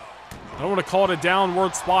whole, I don't want to call it a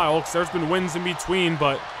downward spiral, because there's been wins in between,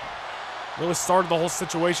 but really started the whole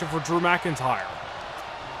situation for Drew McIntyre.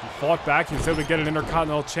 He fought back, he was able to get an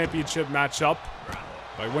Intercontinental Championship matchup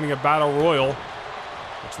by winning a Battle Royal,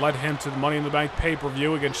 which led him to the Money in the Bank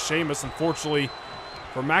pay-per-view against Sheamus. Unfortunately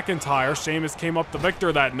for McIntyre, Sheamus came up the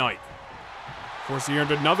victor that night. Of course, he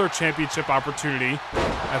earned another championship opportunity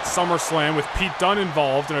at SummerSlam with Pete Dunne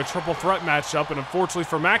involved in a triple threat matchup, and unfortunately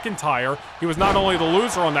for McIntyre, he was not only the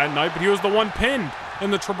loser on that night, but he was the one pinned in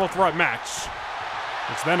the triple threat match.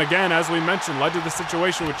 Which then again, as we mentioned, led to the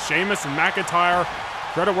situation with Sheamus and McIntyre,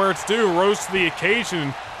 credit where it's due, rose to the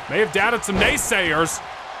occasion. May have doubted some naysayers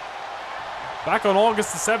back on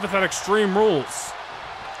August the 7th at Extreme Rules.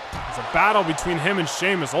 It's a battle between him and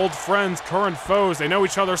Sheamus, old friends, current foes. They know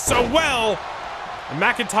each other so well. And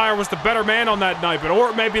McIntyre was the better man on that night, but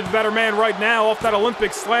Orton may be the better man right now off that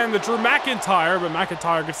Olympic slam that Drew McIntyre, but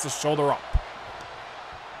McIntyre gets the shoulder up.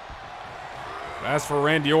 As for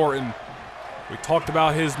Randy Orton, we talked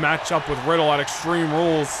about his matchup with Riddle at Extreme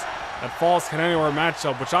Rules, that Falls Can Anywhere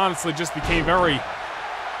matchup, which honestly just became very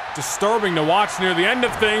disturbing to watch near the end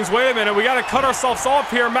of things. Wait a minute, we got to cut ourselves off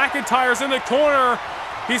here. McIntyre's in the corner.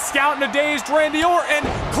 He's scouting a dazed Randy Orton.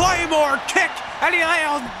 Claymore kick, and he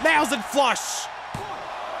nails it flush.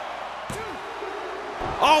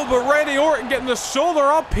 Oh, but Randy Orton getting the shoulder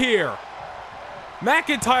up here.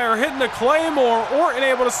 McIntyre hitting the Claymore. Orton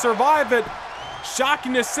able to survive it.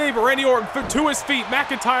 Shocking to see, but Randy Orton to his feet.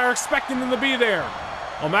 McIntyre expecting him to be there.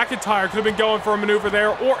 Well, McIntyre could have been going for a maneuver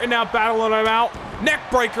there. Orton now battling him out. Neck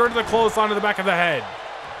breaker to the clothesline to the back of the head.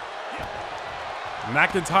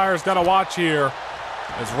 McIntyre's got to watch here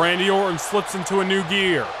as Randy Orton slips into a new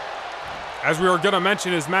gear. As we were going to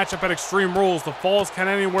mention, his matchup at Extreme Rules, the Falls Can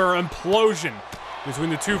Anywhere implosion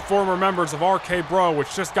between the two former members of RK Bro,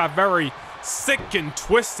 which just got very sick and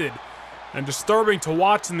twisted and disturbing to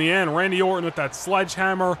watch in the end. Randy Orton with that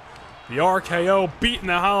sledgehammer, the RKO, beating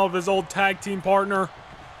the hell out of his old tag team partner.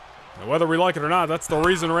 And whether we like it or not, that's the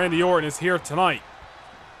reason Randy Orton is here tonight.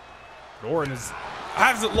 But Orton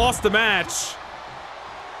hasn't lost a match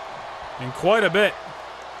in quite a bit.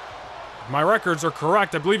 If my records are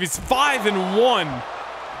correct, I believe he's 5-1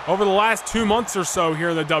 over the last 2 months or so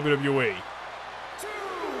here in the WWE.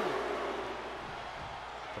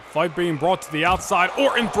 Fight being brought to the outside.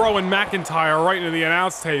 Orton throwing McIntyre right into the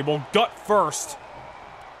announce table. Gut first.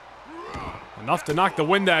 Enough to knock the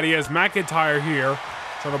wind out of you as McIntyre here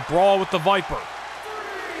trying to brawl with the Viper.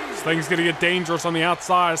 This thing's going to get dangerous on the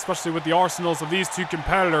outside, especially with the arsenals of these two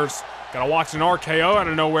competitors. Got to watch an RKO out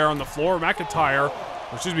of nowhere on the floor. McIntyre,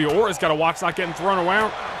 Orton's got to watch not getting thrown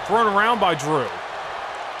around by Drew.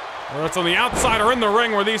 Whether it's on the outside or in the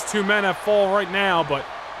ring where these two men have fall right now, but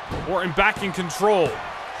Orton back in control.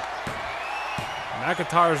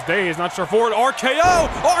 McIntyre's dazed, not sure forward. RKO!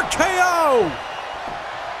 RKO!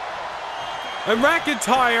 And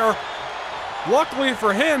McIntyre, luckily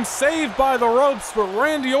for him, saved by the ropes, but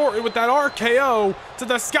Randy Orton with that RKO to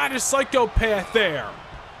the Scottish psychopath there.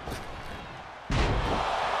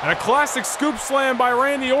 And a classic scoop slam by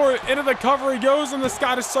Randy Orton. Into the cover he goes on the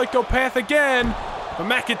Scottish psychopath again, but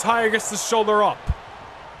McIntyre gets the shoulder up.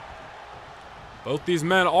 Both these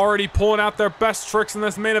men already pulling out their best tricks in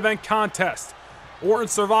this main event contest. Orton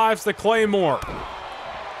survives the Claymore.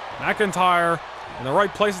 McIntyre In the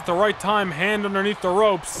right place at the right time, hand underneath the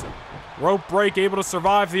ropes. Rope break, able to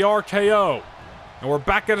survive the RKO. And we're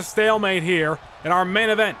back at a stalemate here in our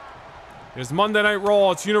main event. It is Monday Night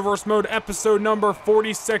Raw. It's Universe Mode episode number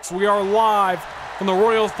 46. We are live from the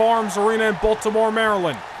Royal Farms Arena in Baltimore,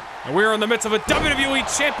 Maryland. And we are in the midst of a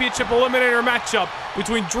WWE Championship Eliminator matchup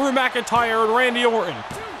between Drew McIntyre and Randy Orton.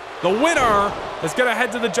 The winner is going to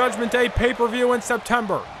head to the Judgment Day pay-per-view in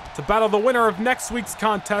September to battle the winner of next week's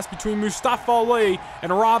contest between Mustafa Ali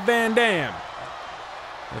and Rob Van Dam.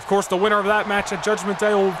 And of course, the winner of that match at Judgment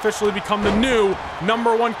Day will officially become the new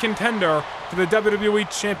 #1 contender for the WWE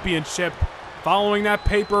Championship following that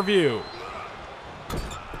pay-per-view.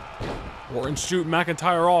 Orton shooting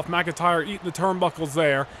McIntyre off. McIntyre eating the turnbuckles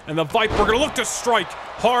there. And the Viper going to look to strike.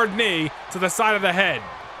 Hard knee to the side of the head.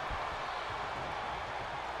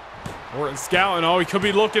 Orton scouting. Oh, he could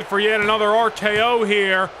be looking for yet another RKO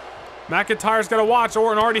here. McIntyre's got to watch.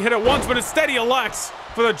 Orton already hit it once, but instead he elects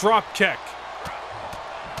for the drop kick.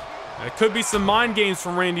 And it could be some mind games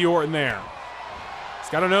from Randy Orton there. He's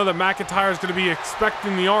got to know that McIntyre's going to be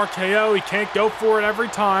expecting the RKO. He can't go for it every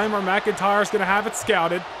time, or McIntyre's going to have it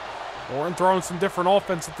scouted. Orton throwing some different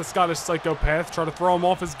offense at the Scottish Psychopath, try to throw him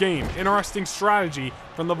off his game. Interesting strategy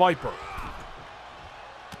from the Viper.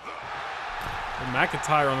 And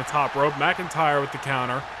McIntyre on the top rope. McIntyre with the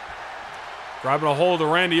counter. Grabbing a hold of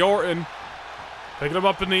Randy Orton. Picking him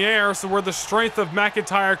up in the air, so where the strength of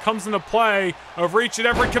McIntyre comes into play over each and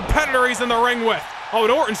every competitor he's in the ring with. Oh,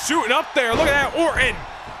 and Orton shooting up there. Look at that, Orton.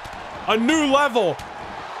 A new level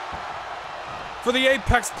for the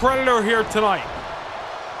Apex Predator here tonight.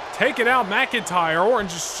 Taking out McIntyre. Orton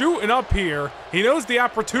just shooting up here. He knows the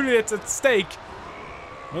opportunity that's at stake.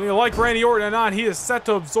 Whether you like Randy Orton or not, he is set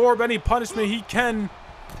to absorb any punishment he can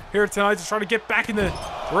here tonight to try to get back in the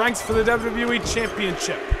ranks for the WWE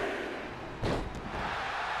Championship.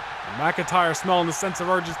 And McIntyre smelling the sense of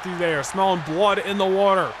urgency there, smelling blood in the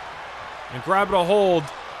water, and grabbing a hold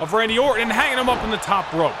of Randy Orton and hanging him up in the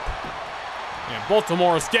top rope. And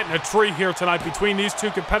Baltimore is getting a tree here tonight between these two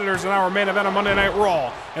competitors in our main event on Monday Night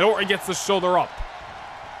Raw. And Orton gets the shoulder up.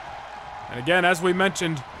 And again, as we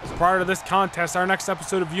mentioned prior to this contest, our next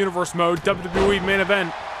episode of Universe Mode, WWE Main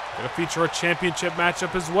Event, going to feature a championship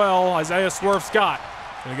matchup as well. Isaiah Swerve Scott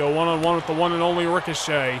going to go one-on-one with the one and only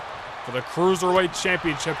Ricochet for the Cruiserweight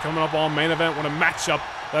Championship coming up on Main Event. What a matchup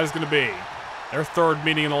that is going to be. Their third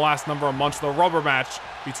meeting in the last number of months, the rubber match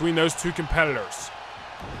between those two competitors.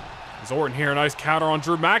 As Orton here, nice counter on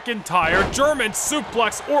Drew McIntyre. German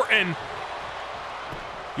suplex, Orton.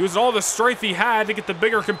 Using all the strength he had to get the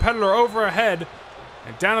bigger competitor over ahead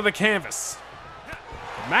and down to the canvas.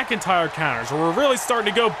 The McIntyre counters. We're really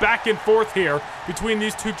starting to go back and forth here between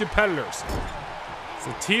these two competitors.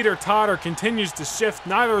 So teeter-totter continues to shift.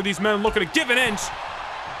 Neither of these men looking to give an inch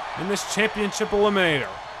in this championship eliminator.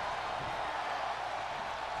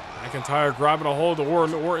 McIntyre grabbing a hold of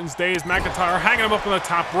Orton. Orton's days. McIntyre hanging him up on the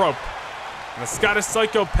top rope. And the Scottish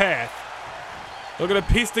Psychopath looking to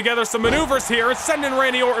piece together some maneuvers here and sending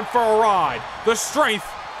Randy Orton for a ride. The strength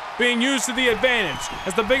being used to the advantage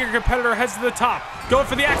as the bigger competitor heads to the top. Going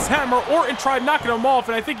for the axe hammer. Orton tried knocking him off,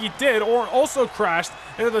 and I think he did. Orton also crashed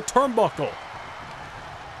into the turnbuckle.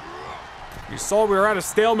 You saw we were at a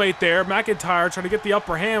stalemate there. McIntyre trying to get the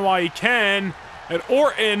upper hand while he can. And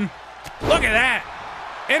Orton, look at that.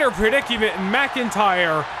 Inner predicament, and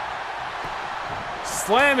McIntyre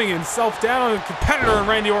slamming himself down on the competitor, and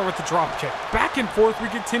Randy Orton with the drop kick. Back and forth we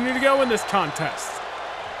continue to go in this contest.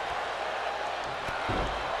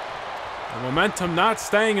 The momentum not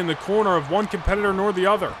staying in the corner of one competitor nor the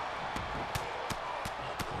other.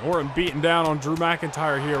 Orton beating down on Drew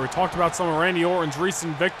McIntyre here. We talked about some of Randy Orton's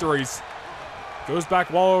recent victories. Goes back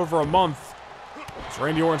well over a month. So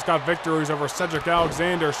Randy Orton's got victories over Cedric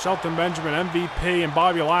Alexander, Shelton Benjamin, MVP, and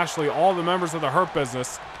Bobby Lashley, all the members of the Hurt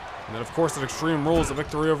Business. And then, of course, at Extreme Rules, a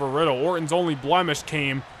victory over Riddle. Orton's only blemish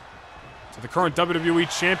came to the current WWE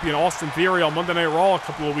Champion, Austin Theory, on Monday Night Raw a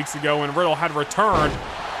couple of weeks ago when Riddle had returned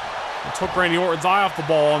and took Randy Orton's eye off the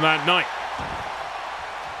ball on that night.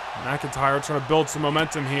 McIntyre trying to build some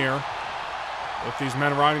momentum here. With these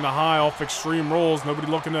men riding the high off Extreme Rules, nobody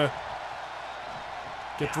looking to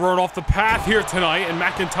get thrown off the path here tonight, and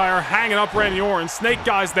McIntyre hanging up Randy Orton. Snake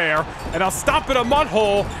Guy's there, and I'll stop in a mud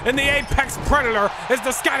hole, and the Apex Predator is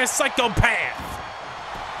the Scottish Psychopath.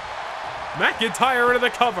 McIntyre into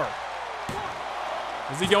the cover.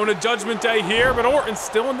 Is he going to Judgment Day here? But Orton's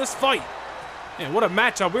still in this fight. Man, what a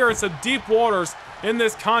matchup. We are in some deep waters in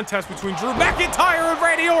this contest between Drew McIntyre and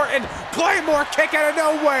Randy Orton. Claymore kick out of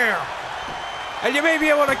nowhere. And you may be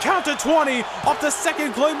able to count to 20 off the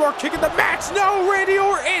second Claymore kick in the match. No, Randy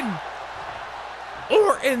Orton!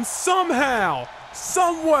 Orton somehow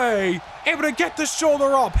some way, able to get the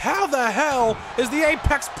shoulder up. How the hell is the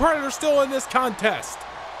Apex Predator still in this contest?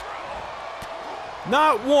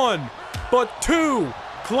 Not one, but two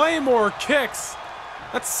Claymore kicks.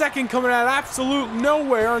 That second coming out of absolute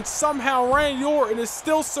nowhere, and somehow Randy Orton is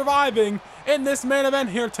still surviving in this main event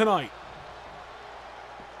here tonight.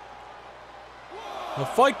 The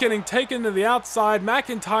fight getting taken to the outside.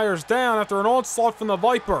 McIntyre's down after an onslaught from the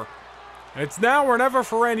Viper. And it's now or never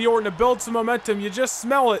for Randy Orton to build some momentum. You just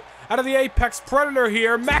smell it out of the Apex Predator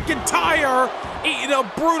here. McIntyre eating a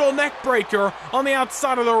brutal neck breaker on the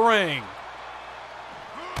outside of the ring.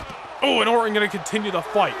 Oh, and Orton going to continue the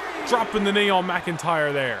fight. Dropping the knee on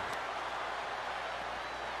McIntyre there.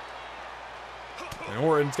 And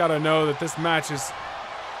Orton's got to know that this match is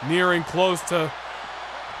nearing close to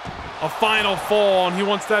a final fall, and he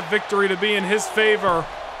wants that victory to be in his favor.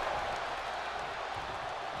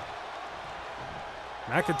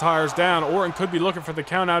 McIntyre's down. Orton could be looking for the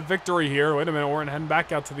count-out victory here. Wait a minute, Orton heading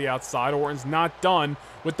back out to the outside. Orton's not done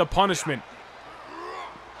with the punishment.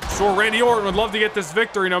 Sure, Randy Orton would love to get this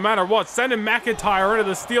victory no matter what. Sending McIntyre into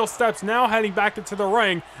the steel steps, now heading back into the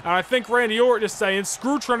ring. And I think Randy Orton is saying,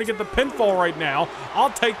 screw trying to get the pinfall right now. I'll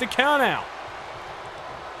take the count-out.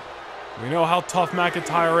 We know how tough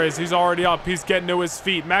McIntyre is. He's already up. He's getting to his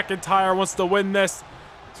feet. McIntyre wants to win this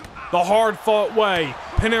the hard-fought way.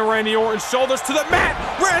 Pinning Randy Orton's shoulders to the mat.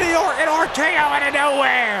 Randy Orton RKO out of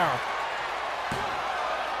nowhere.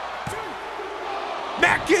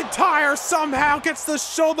 McIntyre somehow gets the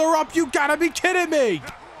shoulder up. You gotta be kidding me.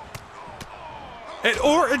 And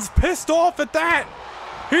Orton's pissed off at that.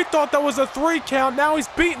 He thought that was a 3 count. Now he's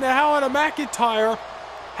beating the hell out of McIntyre.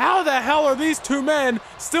 How the hell are these two men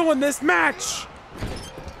still in this match?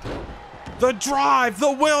 The drive,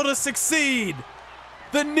 the will to succeed,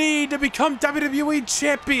 the need to become WWE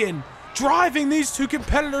Champion, driving these two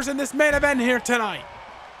competitors in this main event here tonight.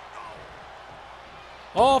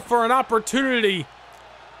 All for an opportunity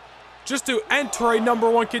just to enter a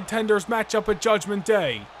 #1 contenders matchup at Judgment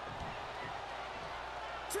Day.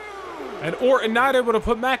 And Orton not able to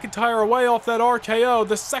put McIntyre away off that RKO.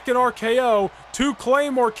 The second RKO, 2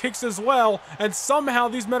 Claymore kicks as well, and somehow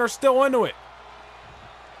these men are still into it.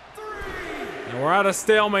 And we're at a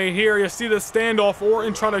stalemate here. You see the standoff.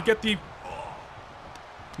 Orton trying to get the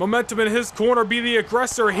momentum in his corner, be the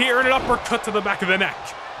aggressor here, and an uppercut to the back of the neck.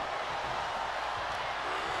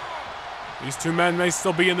 These two men may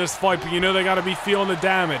still be in this fight, but you know they got to be feeling the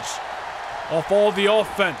damage off all the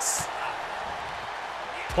offense.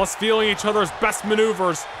 Plus feeling each other's best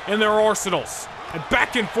maneuvers in their arsenals. And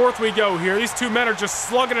back and forth we go here. These two men are just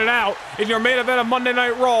slugging it out in your main event of Monday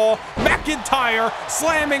Night Raw. McIntyre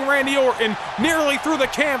slamming Randy Orton nearly through the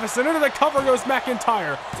canvas, and into the cover goes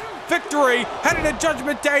McIntyre. Victory headed to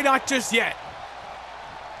Judgment Day, not just yet.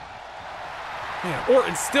 Man,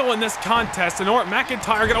 Orton's still in this contest, and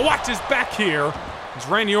McIntyre gonna watch his back here as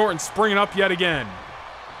Randy Orton springing up yet again.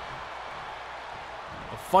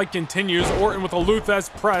 The fight continues. Orton with a Luthez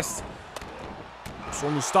press. So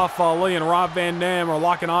Mustafa Ali and Rob Van Dam are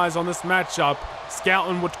locking eyes on this matchup,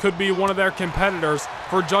 scouting what could be one of their competitors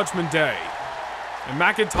for Judgment Day. And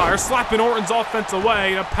McIntyre slapping Orton's offense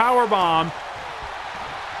away, and a power bomb.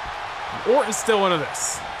 And Orton's still into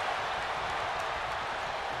this.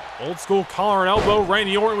 Old school collar and elbow.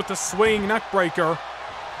 Randy Orton with the swing neck breaker.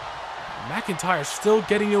 McIntyre still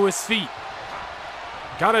getting to his feet.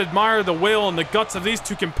 Gotta admire the will and the guts of these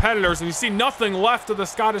two competitors, and you see nothing left of the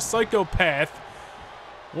Scottish Psychopath.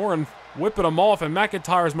 Orton whipping him off, and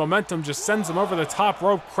McIntyre's momentum just sends him over the top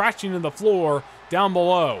rope, crashing to the floor down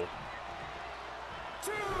below.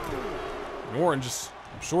 And Orton just,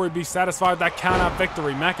 I'm sure he'd be satisfied with that count-out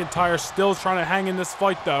victory. McIntyre still trying to hang in this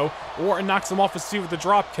fight, though. Orton knocks him off his feet with a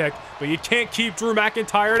drop kick, but you can't keep Drew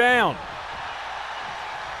McIntyre down.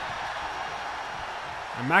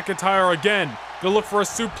 And McIntyre again, gonna look for a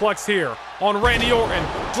suplex here on Randy Orton.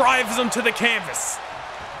 Drives him to the canvas.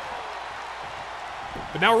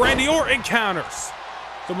 But now Randy Orton counters.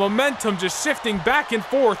 The momentum just shifting back and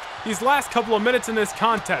forth these last couple of minutes in this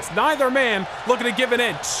contest. Neither man looking to give an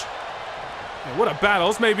inch. Man, what a battle.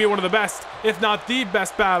 This may be one of the best, if not the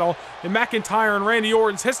best battle in McIntyre and Randy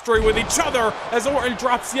Orton's history with each other, as Orton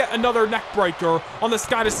drops yet another neck breaker on the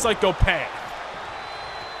Scottish Psychopath.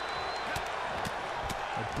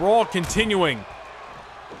 The brawl continuing.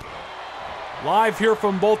 Live here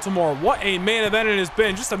from Baltimore. What a main event it has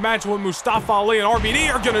been. Just imagine what Mustafa Ali and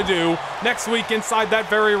RVD are going to do next week inside that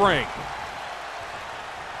very ring.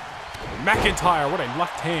 McIntyre, what a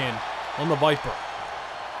left hand on the Viper.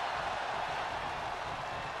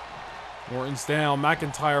 Orton's down.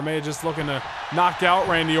 McIntyre may have just looking to knock out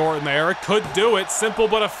Randy Orton there. It could do it. Simple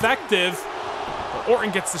but effective.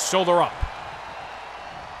 Orton gets the shoulder up.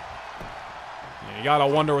 Yeah, you gotta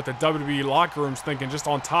wonder what the WWE locker room's thinking just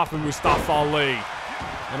on top of Mustafa Ali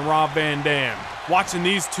and Rob Van Dam. Watching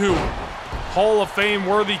these two Hall of Fame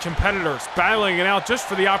worthy competitors battling it out just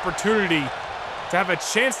for the opportunity to have a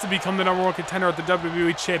chance to become the #1 contender at the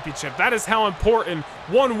WWE Championship. That is how important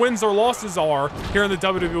wins or losses are here in the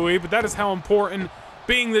WWE, but that is how important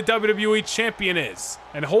being the WWE Champion is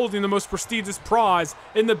and holding the most prestigious prize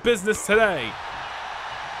in the business today.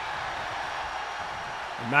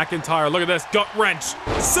 And McIntyre, look at this, gut wrench,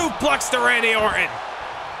 suplex to Randy Orton.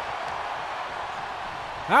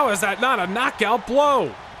 How is that not a knockout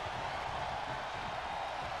blow?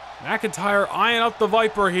 McIntyre eyeing up the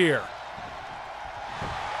Viper here.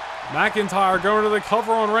 McIntyre going to the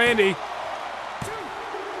cover on Randy.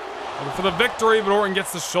 Looking for the victory, but Orton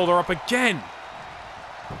gets the shoulder up again.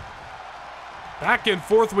 Back and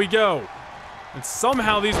forth we go. And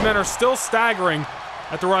somehow these men are still staggering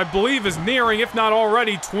after what I believe is nearing, if not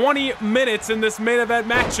already, 20 minutes in this main event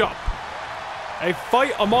matchup. A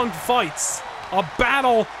fight among fights. A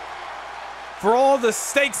battle for all the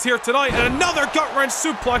stakes here tonight. And another gut-wrench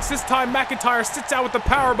suplex. This time McIntyre sits out with the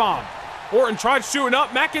powerbomb. Orton tried shooting up.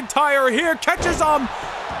 McIntyre here catches him.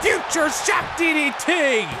 Future shock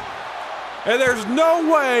DDT. And there's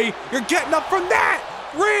no way you're getting up from that.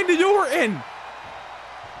 Randy Orton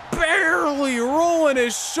barely rolling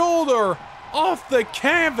his shoulder off the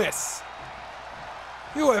canvas.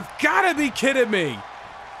 You have got to be kidding me.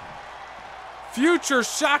 Future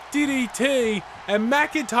shock DDT and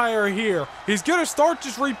McIntyre here. He's going to start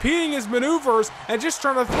just repeating his maneuvers and just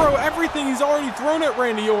trying to throw everything he's already thrown at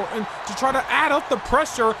Randy Orton to try to add up the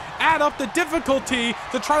pressure, add up the difficulty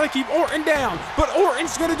to try to keep Orton down. But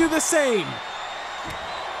Orton's going to do the same.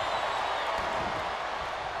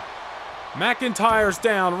 McIntyre's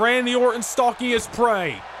down. Randy Orton stalking his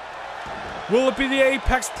prey. Will it be the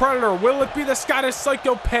Apex Predator? Will it be the Scottish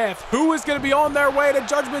Psychopath? Who is going to be on their way to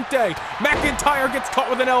Judgment Day? McIntyre gets caught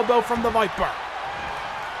with an elbow from the Viper.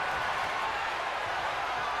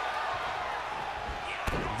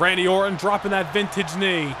 Randy Orton dropping that vintage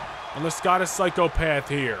knee on the Scottish Psychopath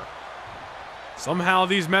here. Somehow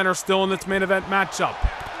these men are still in this main event matchup.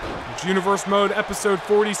 It's Universe Mode Episode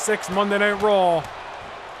 46, Monday Night Raw.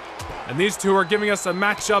 And these two are giving us a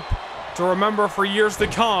matchup to remember for years to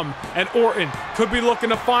come. And Orton could be looking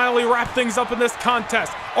to finally wrap things up in this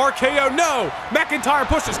contest. RKO, no! McIntyre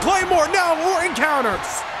pushes. Claymore, no! Orton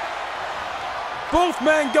counters! Both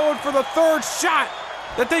men going for the third shot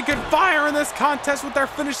that they could fire in this contest with their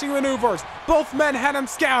finishing maneuvers. Both men had him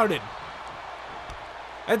scouted.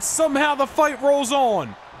 And somehow the fight rolls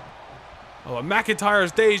on. Oh,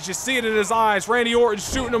 McIntyre's dazed. You see it in his eyes. Randy Orton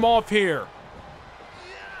shooting him off here.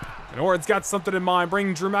 And Orton's got something in mind,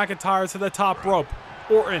 bringing Drew McIntyre to the top rope.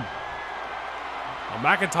 Orton. Oh,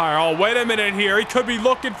 McIntyre, oh, wait a minute here. He could be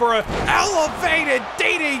looking for an elevated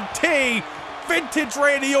DDT. Vintage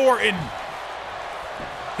Randy Orton.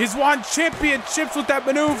 He's won championships with that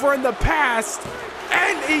maneuver in the past,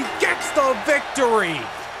 and he gets the victory.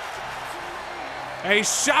 A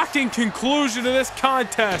shocking conclusion to this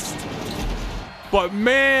contest. But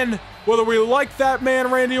man, whether we like that man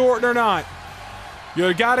Randy Orton or not,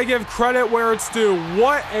 you gotta give credit where it's due.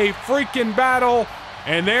 What a freaking battle.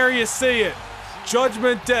 And there you see it.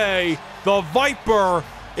 Judgment Day, the Viper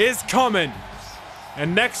is coming.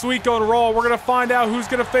 And next week on Raw, we're gonna find out who's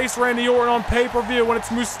gonna face Randy Orton on pay-per-view when it's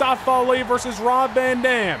Mustafa Ali versus Rob Van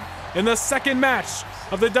Dam in the second match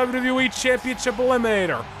of the WWE Championship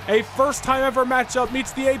Eliminator. A first-time ever matchup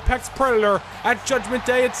meets the Apex Predator at Judgment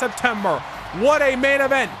Day in September. What a main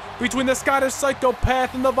event between the Scottish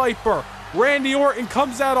Psychopath and the Viper. Randy Orton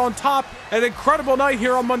comes out on top. An incredible night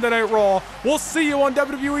here on Monday Night Raw. We'll see you on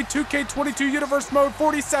WWE 2K22 Universe Mode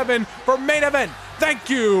 47 for main event. Thank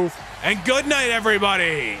you, and good night,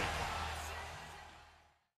 everybody.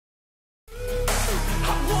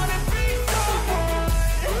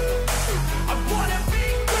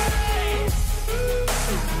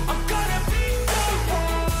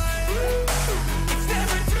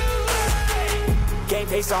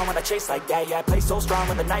 Face on when I chase like that, yeah, I play so strong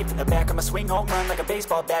with a knife in the back. I'ma swing home run like a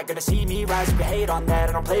baseball bat. Gonna see me rise if you hate on that.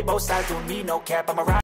 I don't play both sides, doing me no cap. I'm a